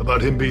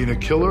about him being a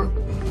killer.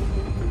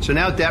 So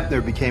now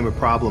Deppner became a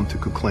problem to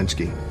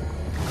Kuklinski.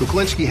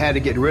 Kuklinski had to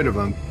get rid of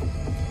him.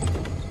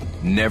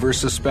 Never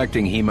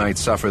suspecting he might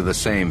suffer the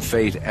same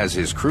fate as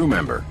his crew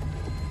member,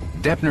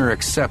 Deppner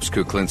accepts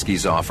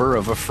Kuklinski's offer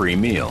of a free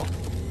meal.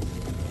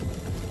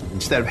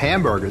 Instead of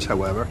hamburgers,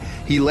 however,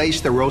 he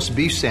laced a roast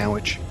beef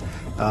sandwich,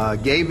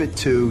 gave it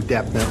to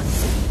Deppner.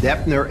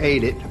 Deppner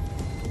ate it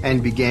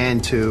and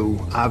began to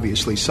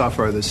obviously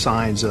suffer the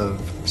signs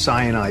of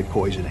cyanide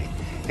poisoning.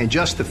 And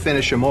just to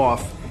finish him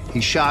off,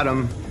 he shot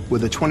him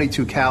with a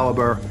 .22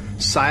 caliber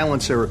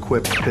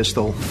silencer-equipped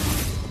pistol.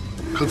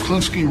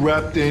 Kuklinski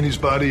wrapped Danny's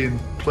body in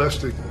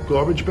plastic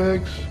garbage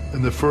bags,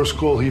 and the first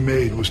call he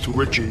made was to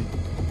Richie.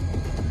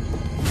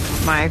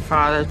 My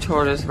father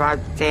told us about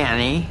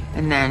Danny,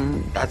 and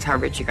then that's how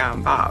Richie got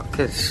involved,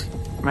 because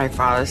my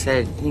father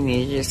said he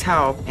needed his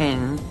help,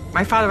 and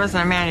my father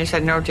wasn't a man he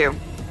said no to.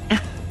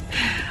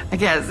 I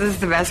guess this is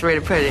the best way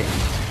to put it.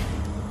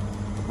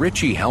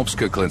 Richie helps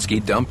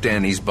Kuklinski dump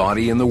Danny's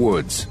body in the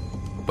woods,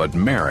 but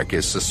Merrick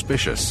is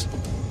suspicious.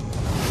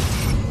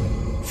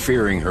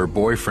 Fearing her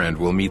boyfriend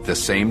will meet the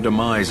same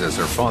demise as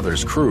her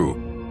father's crew,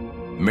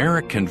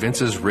 Merrick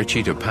convinces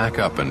Richie to pack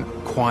up and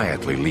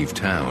quietly leave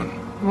town.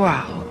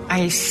 Wow,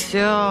 I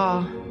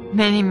still,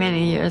 many,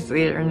 many years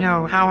later,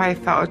 know how I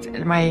felt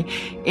in my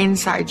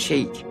inside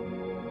cheek.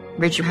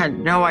 Richie had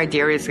no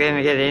idea what he was going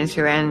to get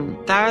into, and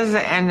that was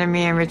the end of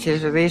me and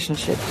Richie's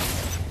relationship.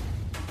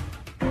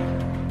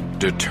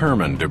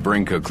 Determined to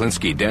bring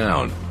Kuklinski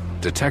down,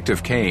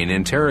 Detective Kane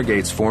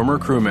interrogates former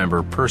crew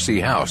member Percy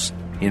House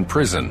in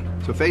prison.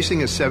 So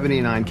facing a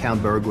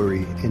 79-count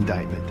burglary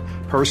indictment,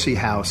 Percy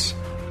House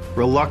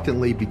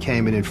reluctantly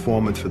became an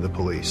informant for the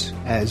police.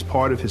 As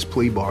part of his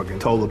plea bargain,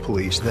 told the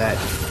police that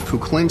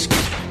Kuklinski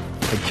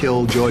had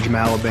killed George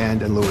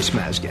Malaband and Louis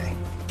Masgay.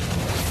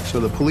 So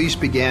the police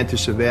began to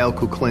surveil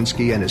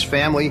Kuklinski and his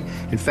family.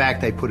 In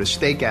fact, they put a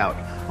stakeout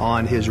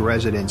on his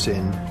residence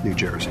in New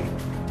Jersey.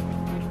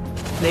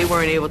 They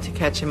weren't able to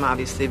catch him,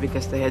 obviously,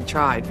 because they had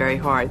tried very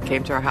hard.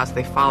 Came to our house,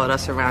 they followed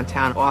us around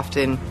town,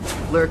 often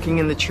lurking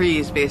in the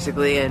trees,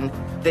 basically, and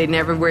they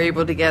never were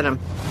able to get him.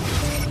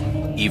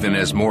 Even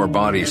as more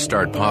bodies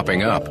start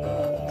popping up,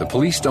 the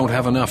police don't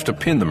have enough to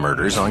pin the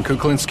murders on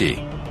Kuklinski.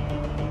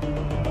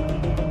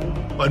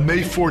 On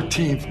May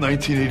 14th,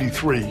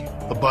 1983,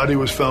 a body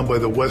was found by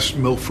the West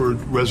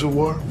Milford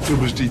Reservoir. It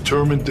was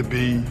determined to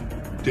be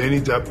Danny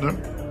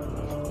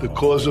Deppner. The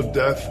cause of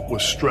death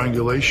was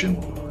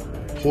strangulation,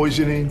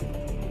 poisoning,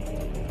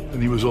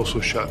 and he was also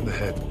shot in the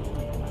head.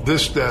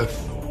 This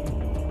death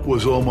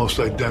was almost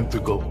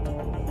identical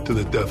to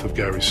the death of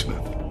Gary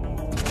Smith.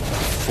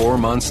 4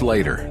 months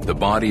later, the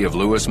body of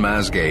Louis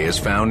Masgay is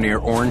found near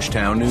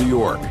Orangetown, New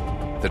York.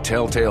 The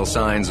telltale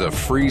signs of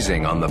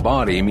freezing on the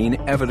body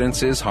mean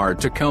evidence is hard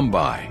to come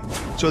by.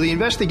 So the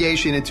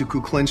investigation into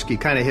Kuklinski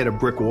kind of hit a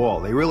brick wall.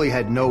 They really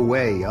had no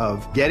way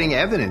of getting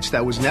evidence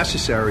that was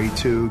necessary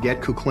to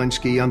get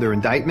Kuklinski under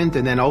indictment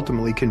and then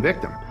ultimately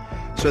convict him.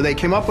 So they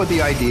came up with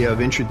the idea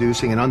of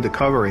introducing an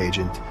undercover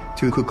agent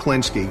to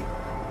Kuklinski.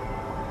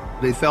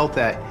 They felt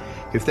that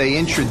if they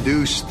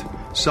introduced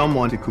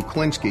someone to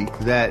Kuklinski,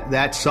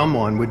 that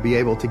someone would be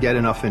able to get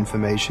enough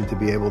information to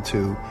be able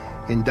to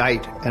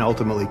indict and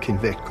ultimately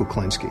convict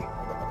Kuklinski.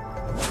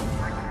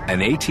 An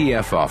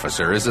ATF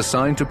officer is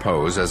assigned to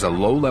pose as a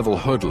low-level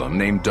hoodlum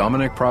named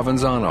Dominic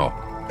Provenzano.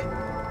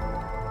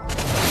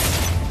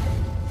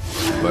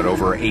 But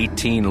over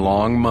 18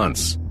 long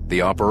months,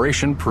 the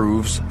operation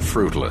proves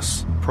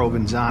fruitless.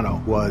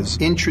 Provenzano was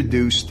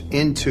introduced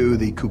into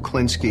the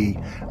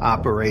Kuklinski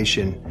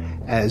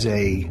operation as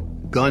a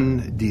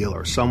gun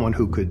dealer, someone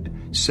who could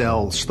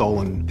sell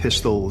stolen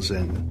pistols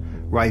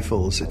and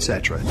rifles,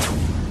 etc.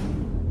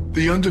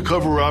 The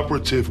undercover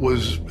operative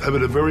was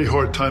having a very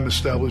hard time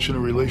establishing a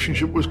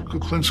relationship with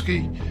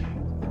Kuklinski.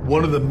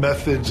 One of the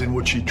methods in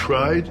which he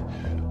tried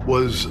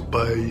was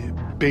by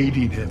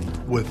baiting him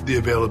with the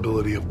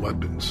availability of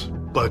weapons.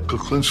 But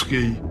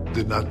Kuklinski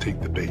did not take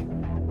the bait.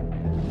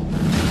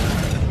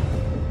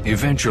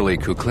 Eventually,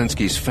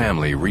 Kuklinski's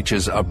family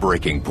reaches a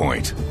breaking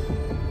point.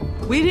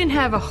 We didn't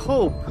have a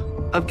hope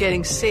of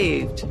getting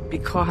saved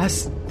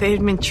because they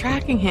had been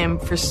tracking him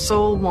for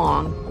so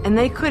long and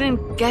they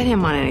couldn't get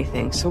him on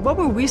anything. So what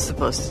were we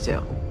supposed to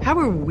do? How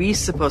were we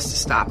supposed to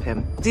stop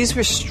him? These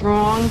were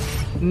strong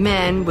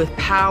men with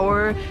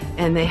power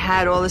and they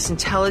had all this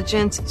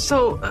intelligence.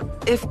 So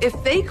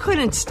if they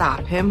couldn't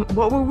stop him,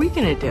 what were we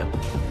going to do?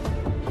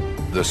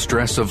 The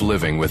stress of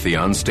living with the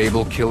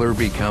unstable killer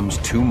becomes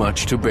too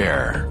much to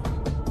bear.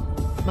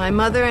 My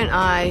mother and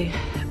I,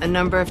 a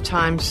number of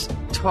times,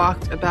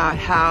 talked about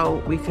how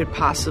we could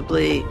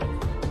possibly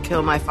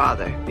kill my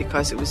father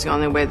because it was the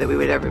only way that we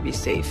would ever be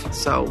safe.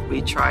 So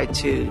we tried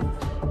to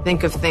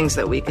think of things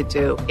that we could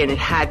do, and it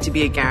had to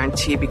be a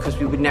guarantee because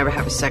we would never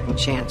have a second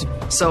chance.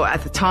 So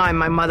at the time,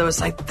 my mother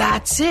was like,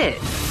 that's it.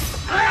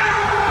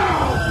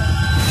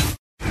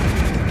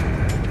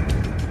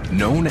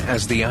 Known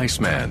as the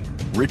Iceman,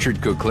 Richard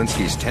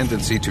Kuklinski's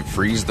tendency to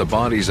freeze the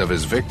bodies of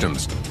his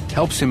victims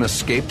helps him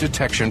escape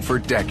detection for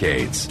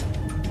decades.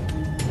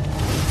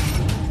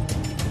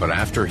 But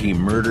after he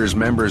murders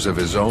members of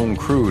his own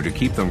crew to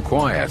keep them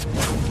quiet,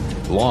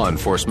 law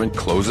enforcement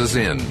closes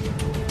in.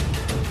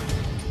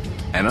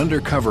 An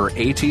undercover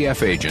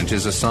ATF agent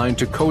is assigned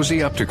to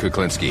cozy up to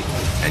Kuklinski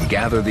and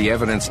gather the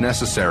evidence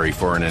necessary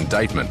for an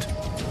indictment.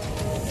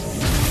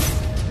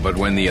 But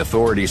when the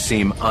authorities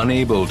seem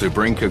unable to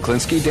bring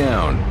Kuklinski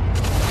down,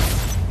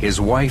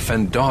 his wife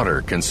and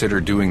daughter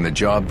consider doing the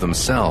job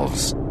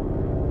themselves.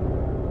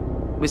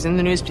 It was in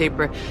the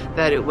newspaper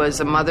that it was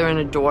a mother and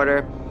a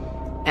daughter,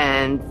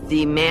 and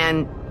the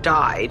man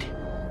died.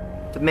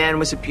 The man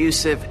was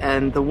abusive,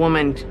 and the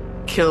woman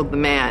killed the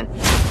man.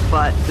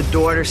 But the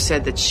daughter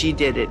said that she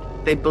did it.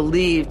 They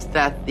believed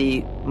that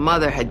the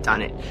mother had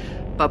done it.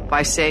 But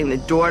by saying the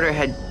daughter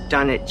had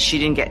done it, she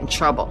didn't get in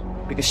trouble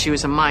because she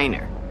was a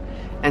minor.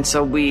 And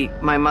so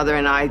my mother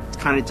and I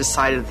kind of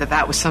decided that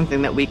that was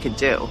something that we could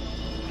do.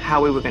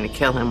 How we were going to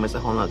kill him was a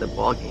whole other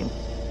ballgame.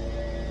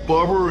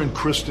 Barbara and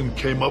Kristen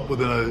came up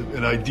with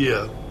an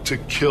idea to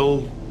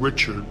kill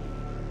Richard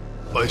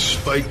by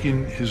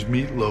spiking his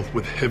meatloaf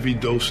with heavy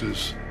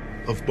doses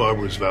of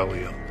Barbara's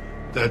Valium.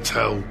 That's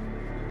how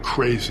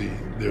crazy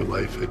their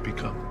life had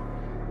become.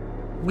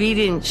 We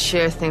didn't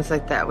share things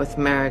like that with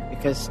Merrick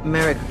because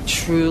Merrick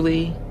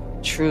truly,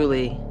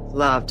 truly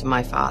loved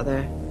my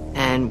father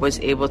and was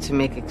able to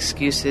make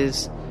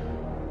excuses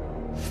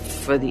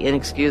for the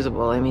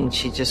inexcusable. I mean,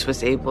 she just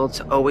was able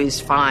to always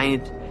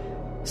find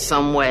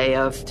some way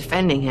of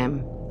defending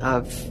him,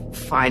 of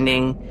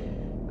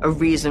finding a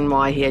reason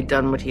why he had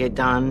done what he had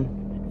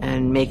done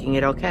and making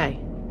it okay.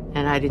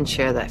 And I didn't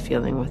share that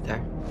feeling with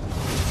her.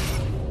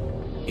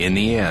 In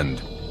the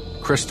end,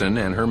 Kristen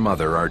and her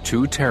mother are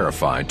too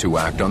terrified to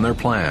act on their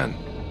plan.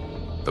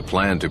 The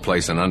plan to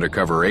place an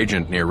undercover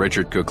agent near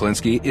Richard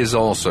Kuklinski is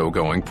also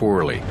going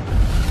poorly.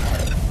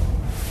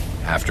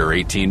 After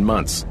 18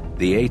 months,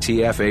 the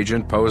ATF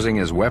agent posing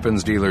as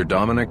weapons dealer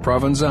Dominic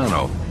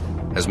Provenzano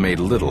has made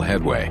little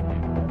headway.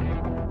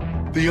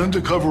 The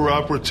undercover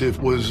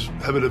operative was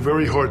having a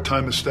very hard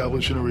time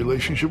establishing a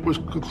relationship with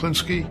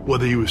Kuklinski.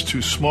 Whether he was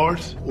too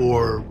smart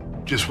or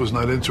just was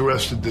not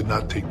interested, did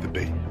not take the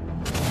bait.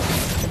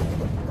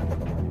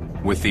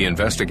 With the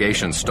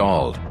investigation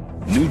stalled,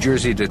 New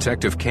Jersey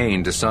Detective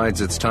Kane decides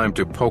it's time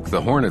to poke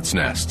the hornet's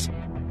nest.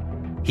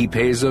 He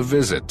pays a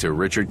visit to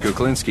Richard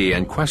Kuklinski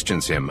and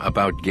questions him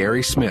about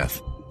Gary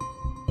Smith.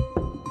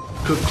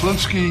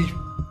 Kuklinski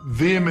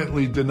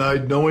vehemently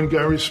denied knowing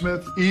Gary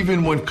Smith,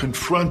 even when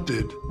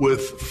confronted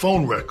with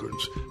phone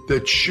records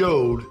that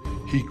showed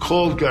he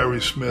called Gary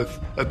Smith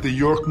at the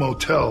York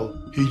Motel.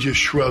 He just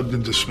shrugged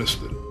and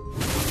dismissed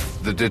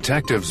it. The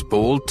detective's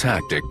bold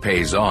tactic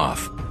pays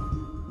off.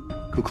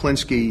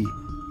 Kuklinski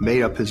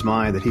made up his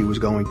mind that he was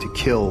going to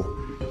kill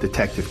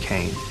Detective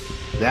Kane.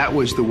 That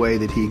was the way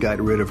that he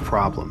got rid of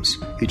problems.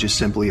 He just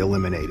simply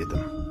eliminated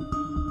them.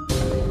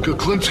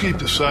 Kuklinski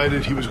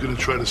decided he was going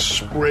to try to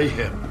spray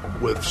him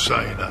with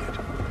cyanide,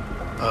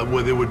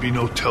 where there would be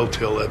no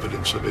telltale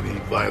evidence of any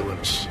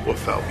violence or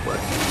foul play.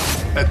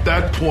 At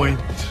that point,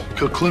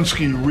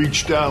 Kuklinski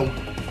reached out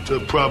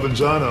to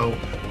Provenzano,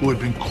 who had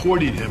been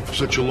courting him for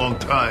such a long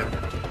time,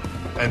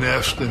 and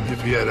asked him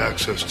if he had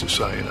access to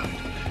cyanide.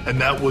 And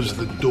that was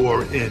the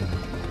door in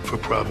for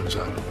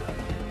Provenzano.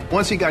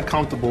 Once he got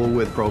comfortable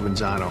with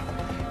Provenzano,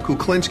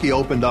 Kuklinski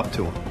opened up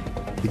to him,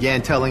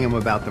 began telling him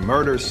about the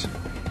murders,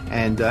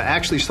 and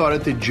actually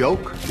started to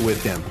joke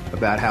with him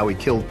about how he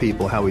killed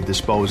people, how he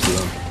disposed of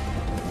them.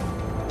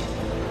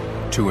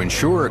 To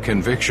ensure a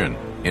conviction,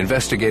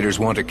 investigators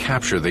want to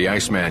capture the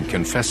Iceman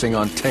confessing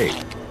on tape.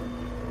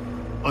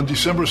 On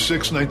December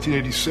 6,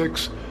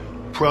 1986,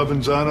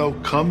 Provenzano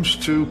comes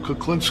to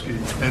Kuklinski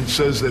and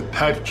says that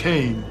Pat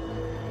Kane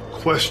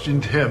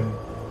questioned him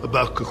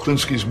about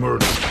Kuklinski's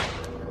murder.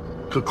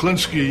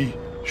 Kuklinski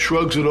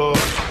shrugs it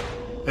off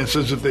and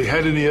says if they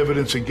had any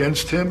evidence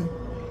against him,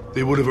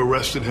 they would have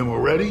arrested him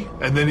already.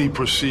 And then he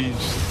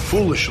proceeds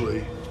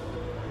foolishly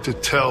to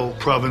tell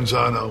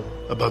Provenzano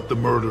about the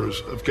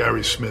murders of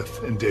Gary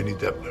Smith and Danny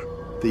Deppner.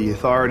 The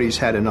authorities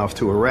had enough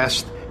to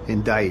arrest,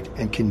 indict,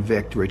 and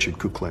convict Richard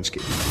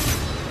Kuklinski.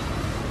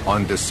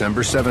 On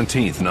December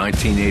 17th,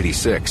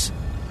 1986,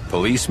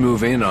 police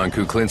move in on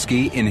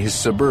Kuklinski in his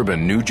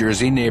suburban New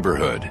Jersey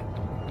neighborhood.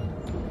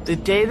 The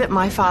day that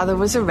my father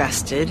was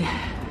arrested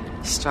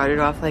started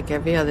off like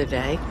every other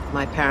day.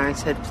 My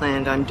parents had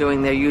planned on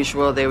doing their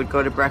usual. They would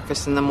go to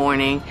breakfast in the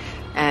morning,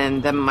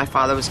 and then my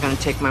father was going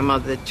to take my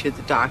mother to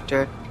the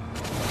doctor.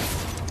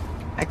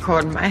 I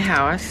called my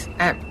house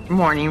at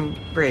morning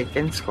break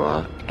in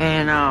school,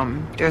 and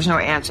there was no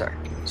answer.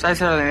 So I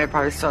said, they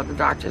probably still at the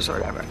doctor's or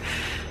whatever.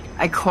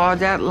 I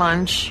called at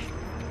lunch,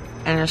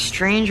 and a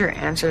stranger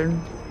answered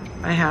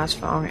my house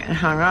phone and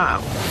hung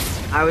up.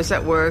 I was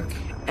at work,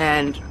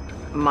 and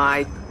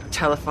my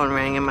telephone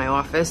rang in my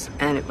office,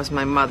 and it was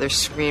my mother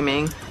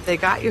screaming, "They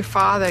got your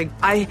father."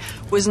 I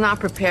was not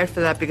prepared for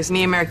that because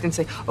me and Merrick didn't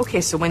say,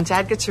 okay, so when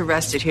Dad gets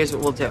arrested, here's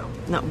what we'll do.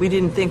 No, we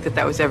didn't think that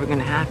that was ever going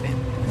to happen.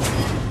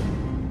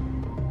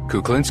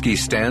 Kuklinski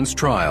stands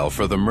trial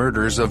for the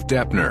murders of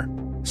Deppner,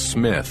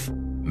 Smith,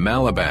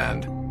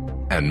 Maliband,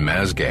 and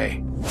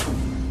Mazgay.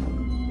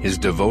 His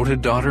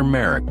devoted daughter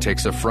Merrick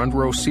takes a front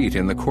row seat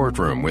in the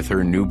courtroom with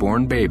her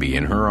newborn baby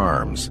in her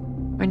arms.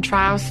 When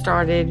trial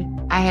started,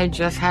 I had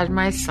just had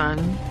my son,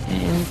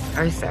 and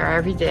I was there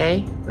every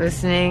day,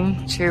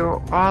 listening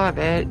to all of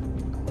it.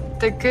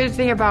 The good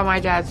thing about my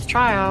dad's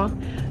trial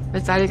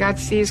was that he got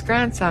to see his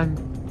grandson.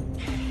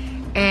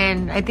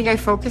 And I think I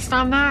focused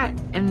on that,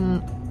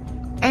 and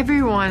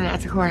everyone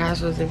at the courthouse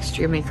was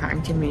extremely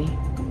kind to me.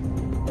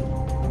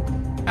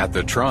 At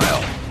the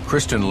trial,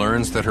 Kristen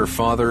learns that her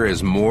father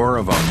is more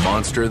of a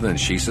monster than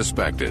she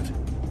suspected.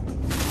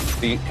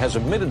 He has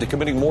admitted to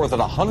committing more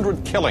than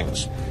 100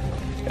 killings.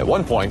 At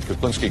one point,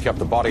 Kuklinski kept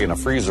the body in a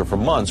freezer for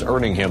months,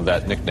 earning him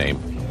that nickname,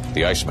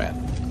 the Iceman.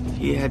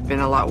 He had been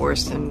a lot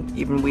worse than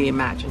even we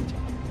imagined.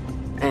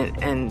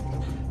 And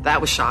that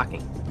was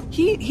shocking.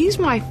 He's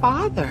my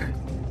father.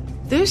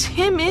 There's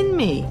him in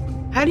me.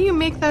 How do you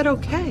make that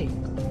okay?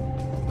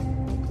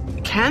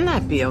 Can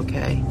that be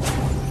okay?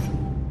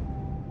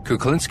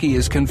 Kuklinski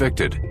is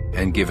convicted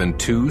and given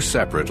 2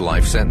 separate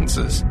life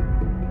sentences.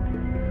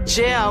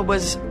 Jail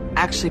was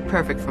actually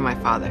perfect for my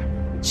father.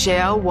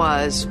 Jail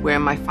was where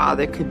my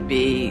father could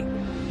be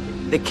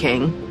the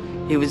king.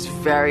 He was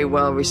very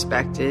well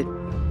respected.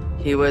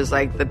 He was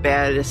like the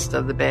baddest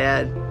of the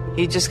bad.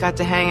 He just got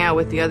to hang out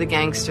with the other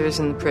gangsters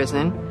in the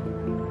prison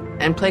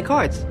and play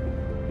cards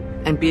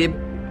and be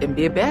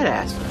a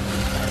badass.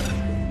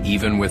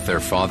 Even with their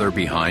father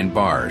behind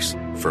bars,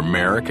 for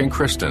Merrick and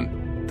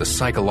Kristen, the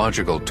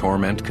psychological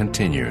torment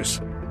continues.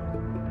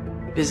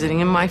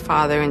 Visiting my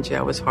father in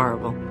jail was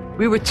horrible.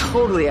 We were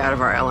totally out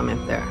of our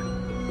element there.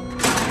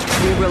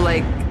 We were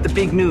like the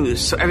big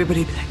news, so everybody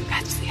would be like,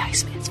 that's the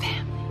Iceman's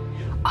family.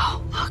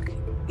 Oh, look.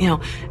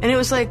 And it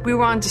was like we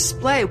were on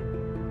display.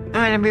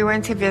 When we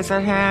went to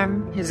visit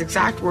him, his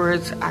exact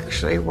words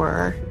actually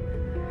were,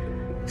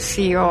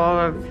 see all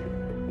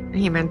of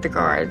He meant the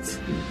guards.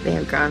 They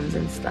have guns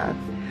and stuff.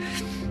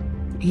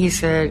 He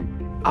said,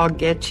 I'll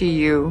get to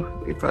you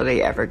before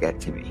they ever get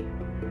to me.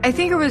 I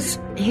think it was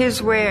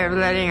his way of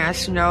letting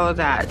us know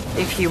that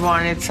if he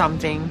wanted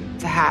something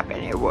to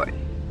happen, it would.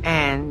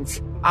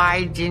 And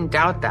I didn't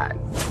doubt that.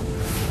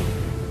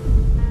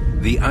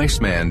 The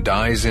Iceman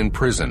dies in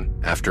prison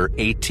after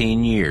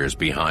 18 years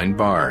behind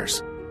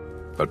bars.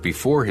 But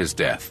before his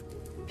death,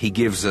 he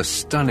gives a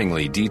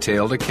stunningly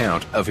detailed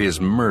account of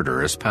his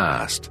murderous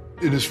past.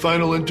 In his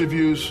final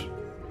interviews,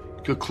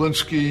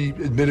 Kuklinski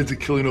admitted to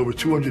killing over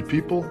 200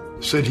 people,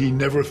 said he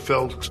never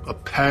felt a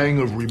pang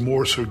of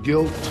remorse or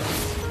guilt,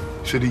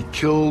 said he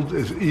killed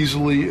as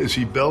easily as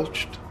he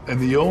belched, and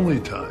the only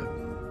time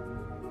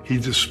he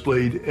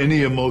displayed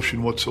any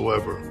emotion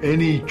whatsoever,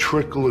 any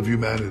trickle of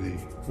humanity,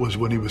 was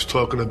when he was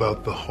talking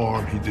about the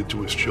harm he did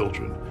to his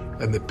children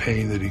and the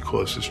pain that he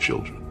caused his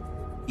children.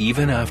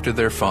 Even after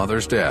their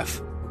father's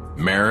death,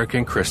 Merrick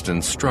and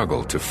Kristen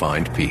struggled to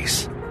find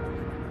peace.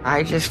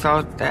 I just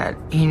felt that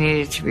he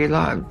needed to be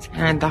loved.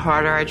 And the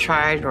harder I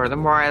tried or the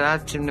more I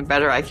loved him, the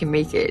better I can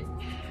make it.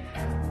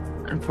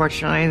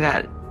 Unfortunately,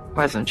 that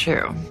wasn't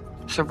true.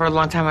 So for a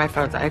long time, I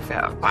felt I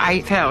failed.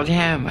 I failed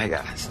him, I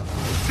guess.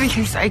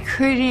 Because I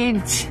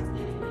couldn't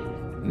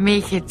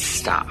make it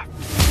stop.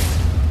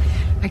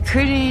 I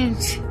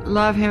couldn't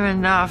love him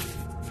enough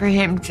for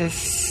him to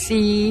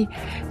see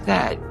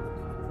that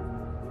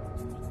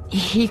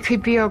he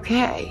could be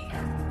okay.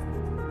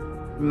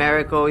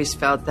 Merrick always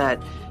felt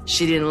that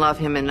she didn't love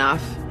him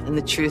enough, and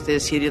the truth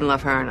is he didn't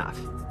love her enough.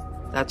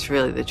 That's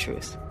really the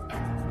truth.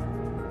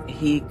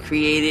 He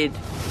created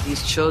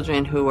these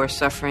children who are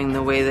suffering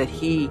the way that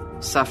he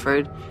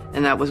suffered,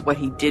 and that was what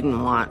he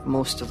didn't want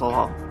most of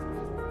all.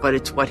 But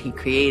it's what he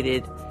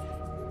created.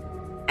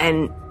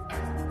 And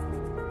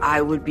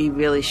I would be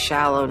really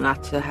shallow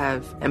not to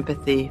have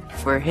empathy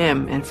for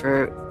him and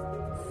for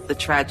the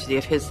tragedy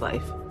of his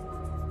life.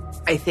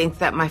 I think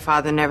that my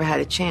father never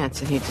had a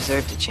chance, and he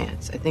deserved a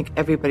chance. I think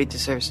everybody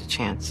deserves a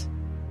chance.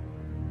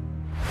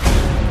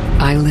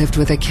 I Lived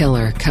with a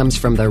Killer comes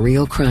from the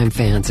real crime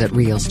fans at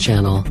Reels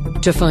Channel.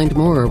 To find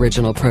more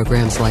original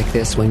programs like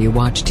this when you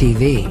watch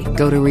TV,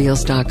 go to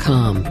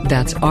Reels.com.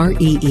 That's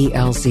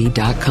REELZ.com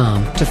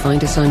to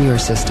find us on your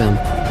system.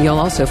 You'll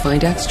also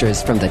find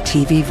extras from the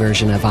TV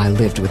version of I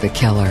Lived with a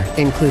Killer,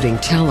 including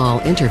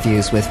tell-all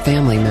interviews with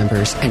family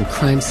members and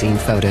crime scene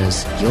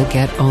photos you'll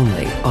get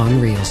only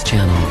on Reels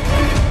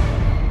Channel.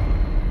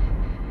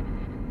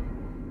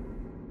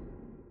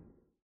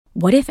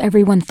 What if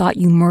everyone thought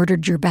you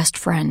murdered your best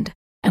friend?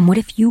 And what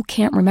if you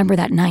can't remember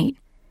that night?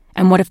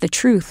 And what if the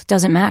truth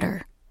doesn't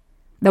matter?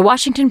 The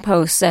Washington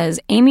Post says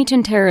Amy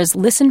Tintera's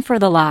Listen for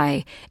the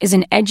Lie is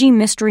an edgy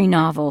mystery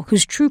novel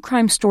whose true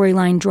crime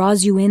storyline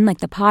draws you in like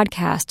the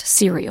podcast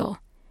Serial.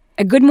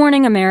 A Good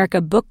Morning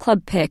America book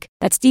club pick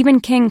that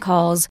Stephen King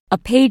calls a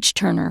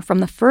page-turner from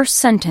the first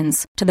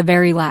sentence to the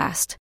very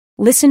last.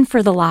 Listen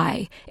for the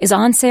Lie is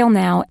on sale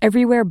now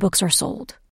everywhere books are sold.